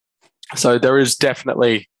 So there is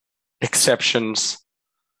definitely exceptions.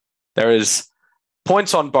 There is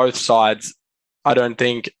points on both sides. I don't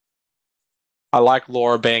think I like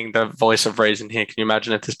Laura being the voice of reason here. Can you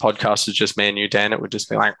imagine if this podcast was just me and you, Dan? It would just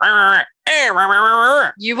be like...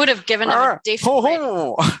 You would have given him a death threat.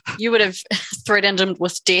 You would have threatened him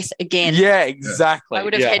with death again. Yeah, exactly. I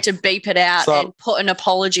would have had to beep it out and put an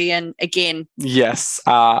apology in again. Yes.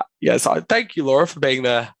 Yes. Thank you, Laura, for being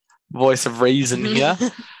the voice of reason here.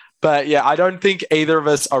 But yeah, I don't think either of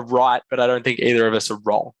us are right, but I don't think either of us are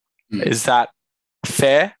wrong. Is that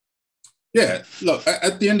fair? Yeah. Look,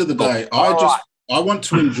 at the end of the day, I want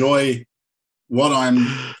to enjoy what I'm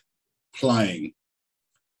playing.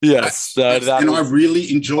 Yes. And I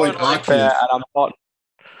really enjoyed Arceus.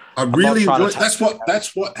 I really enjoyed.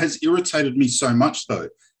 That's what has irritated me so much, though.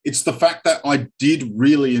 It's the fact that I did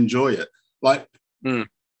really enjoy it. Like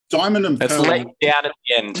Diamond and Pearl. It's let down at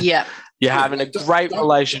the end. Yeah. You're having a great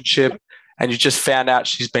relationship, and you just found out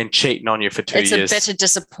she's been cheating on you for 2 years. It's a bitter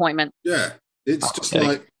disappointment. Yeah. It's just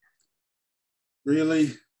like,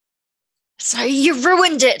 really? So you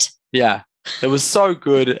ruined it. Yeah. It was so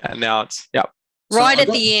good, and now it's, Right at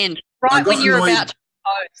the end. Right when you're about to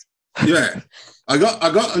propose. Yeah. I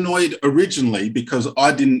got annoyed originally because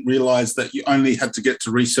I didn't realize that you only had to get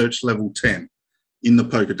to research level 10 in the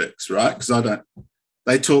Pokedex, right? Because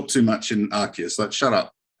they talk too much in Arceus. Like, shut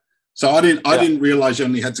up. So I didn't realize you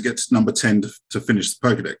only had to get to number 10 to finish the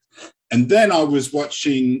Pokedex. And then I was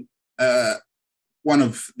watching one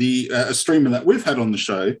of a streamer that we've had on the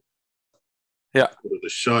show. Yeah. The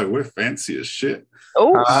show. We're fancy as shit.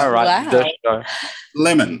 Oh, all right. Wow.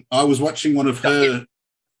 Lemon. I was watching one of her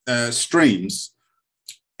streams,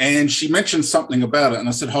 and she mentioned something about it, and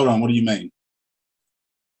I said, hold on, what do you mean?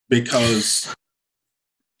 Because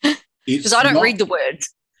I don't read the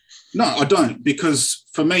words. No, I don't, because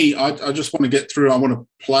for me, I just want to get through. I want to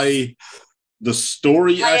play the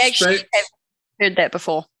story aspect. Actually have heard that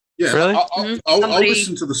before. Yeah, really? I'll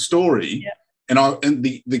listen to the story, and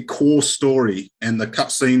the core story and the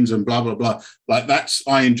cutscenes and blah blah blah. Like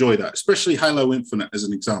I enjoy that, especially Halo Infinite as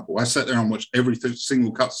an example. I sat there and watched every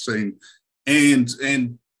single cutscene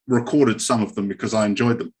and recorded some of them because I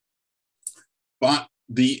enjoyed them. But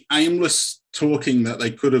the aimless talking that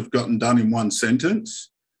they could have gotten done in one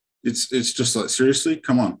sentence, it's just like, seriously,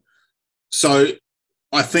 come on. So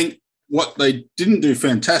I think what they didn't do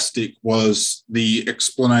fantastic was the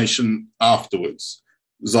explanation afterwards.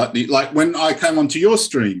 It was like when I came onto your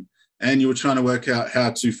stream and you were trying to work out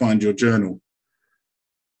how to find your journal.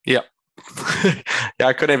 Yeah. Yeah,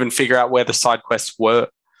 I couldn't even figure out where the side quests were.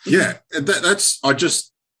 Yeah,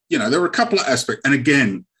 there were a couple of aspects. And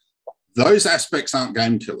again, those aspects aren't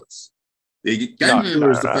game killers. The game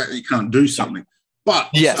killer is the fact that you can't do something. But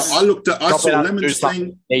yes. So I saw Lemon's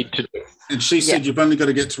thing, need to do. and she said you've only got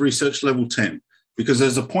to get to research level 10 because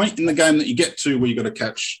there's a point in the game that you get to where you've got to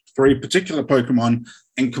catch 3 particular Pokemon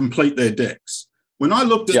and complete their decks. When I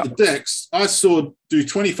looked at the decks, I saw do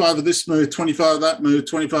 25 of this move, 25 of that move,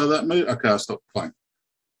 25 of that move. Okay, I stopped playing.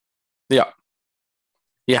 Yeah.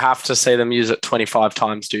 You have to see them use it 25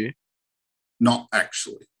 times, do you? Not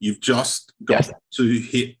actually. You've just got to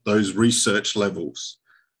hit those research levels.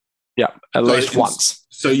 Yeah, at least once.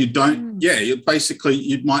 So you don't, basically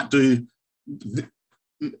you might do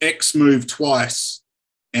X move twice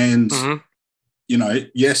and,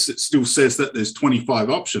 yes, it still says that there's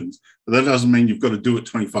 25 options, but that doesn't mean you've got to do it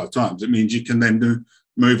 25 times. It means you can then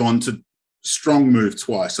move on to strong move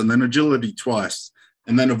twice and then agility twice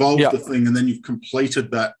and then evolve the thing and then you've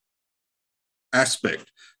completed that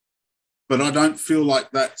aspect. But I don't feel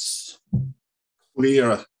like that's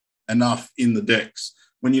clear enough in the decks.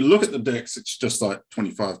 When you look at the decks, it's just like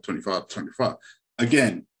 25, 25, 25.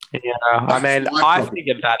 Again. Yeah, I mean, I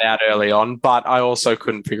figured that out early on, but I also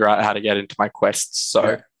couldn't figure out how to get into my quests.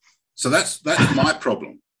 So that's my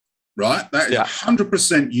problem, right? That is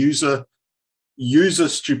 100% user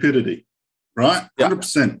stupidity, right?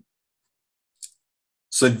 100%.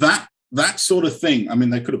 So that sort of thing, I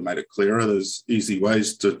mean, they could have made it clearer. There's easy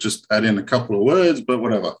ways to just add in a couple of words, but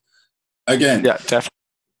whatever. Again, definitely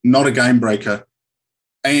not a game breaker.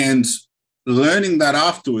 And learning that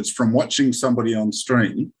afterwards from watching somebody on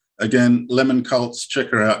stream, again, Lemon Cults, check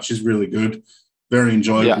her out. She's really good. Very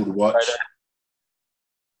enjoyable to watch.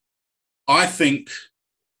 I think,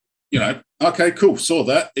 okay, cool. Saw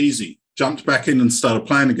that. Easy. Jumped back in and started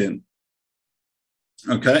playing again.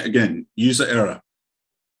 Okay, again, user error.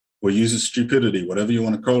 Or user stupidity, whatever you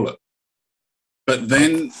want to call it. But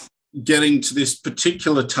then getting to this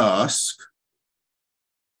particular task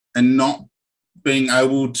and not being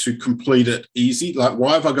able to complete it easy. Like,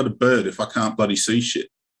 why have I got a bird if I can't bloody see shit?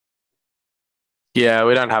 Yeah,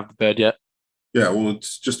 we don't have the bird yet. Yeah, well,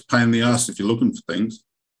 it's just a pain in the ass if you're looking for things.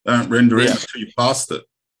 They don't render in until you passed it.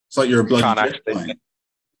 It's like you're a bloody jet plane.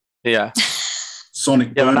 Yeah.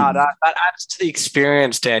 Sonic boom. No, that adds to the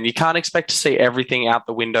experience, Dan. You can't expect to see everything out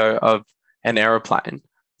the window of an aeroplane.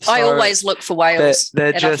 So I always look for whales,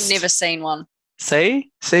 and I've never seen one.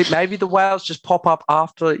 See, maybe the whales just pop up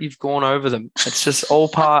after you've gone over them. It's just all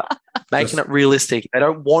part making it realistic. They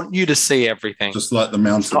don't want you to see everything. Just like the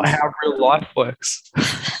mountains. It's not how real life works.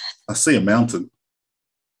 I see a mountain.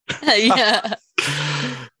 Yeah.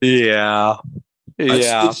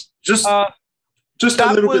 It's just a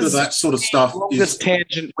little bit of that sort of stuff. The longest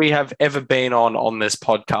tangent we have ever been on this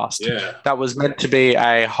podcast. Yeah. That was meant to be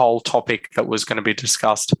a whole topic that was going to be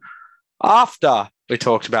discussed after we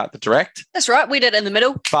talked about the direct. That's right. We did it in the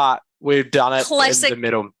middle. But we've done it in the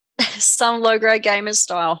middle. Some low-grade gamers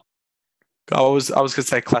style. I was going to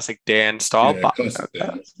say classic Dan style, but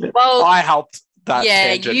well, I helped that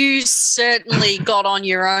tangent. You certainly got on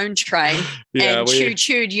your own train and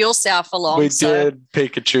chewed yourself along. We did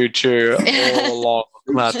Pikachu all along,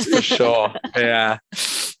 that's for sure. Yeah.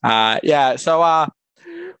 So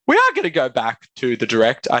we are going to go back to the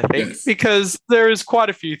direct, I think, because there is quite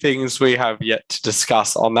a few things we have yet to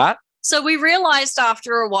discuss on that. So we realized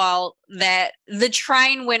after a while that the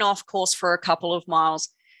train went off course for a couple of miles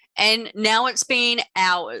and now it's been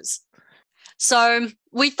hours. So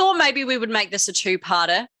we thought maybe we would make this a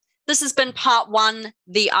 2-parter. This has been part 1,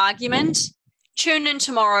 the argument. Tune in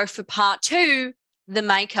tomorrow for part 2, the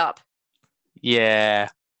makeup. Yeah.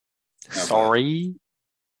 Sorry.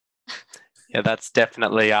 Yeah, that's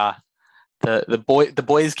definitely the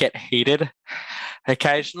boys get heated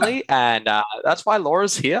occasionally, and that's why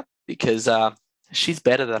Laura's here, because she's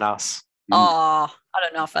better than us. Oh, I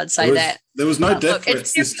don't know if I'd say that. There was no death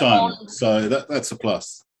threats this time, so that's a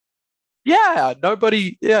plus. Yeah,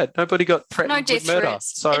 nobody got threatened with murder.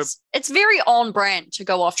 Threats. So it's very on brand to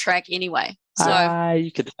go off track anyway. So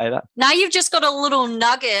you could say that. Now you've just got a little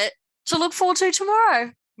nugget to look forward to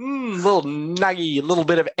tomorrow. Little nuggy, a little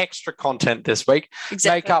bit of extra content this week.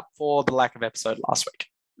 Exactly. Make up for the lack of episode last week.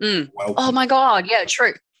 Oh my God, yeah,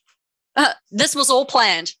 true. This was all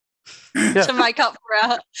planned to make up for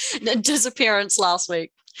our disappearance last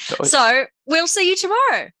week. So we'll see you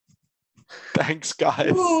tomorrow. Thanks,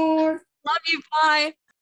 guys. Love you. Bye.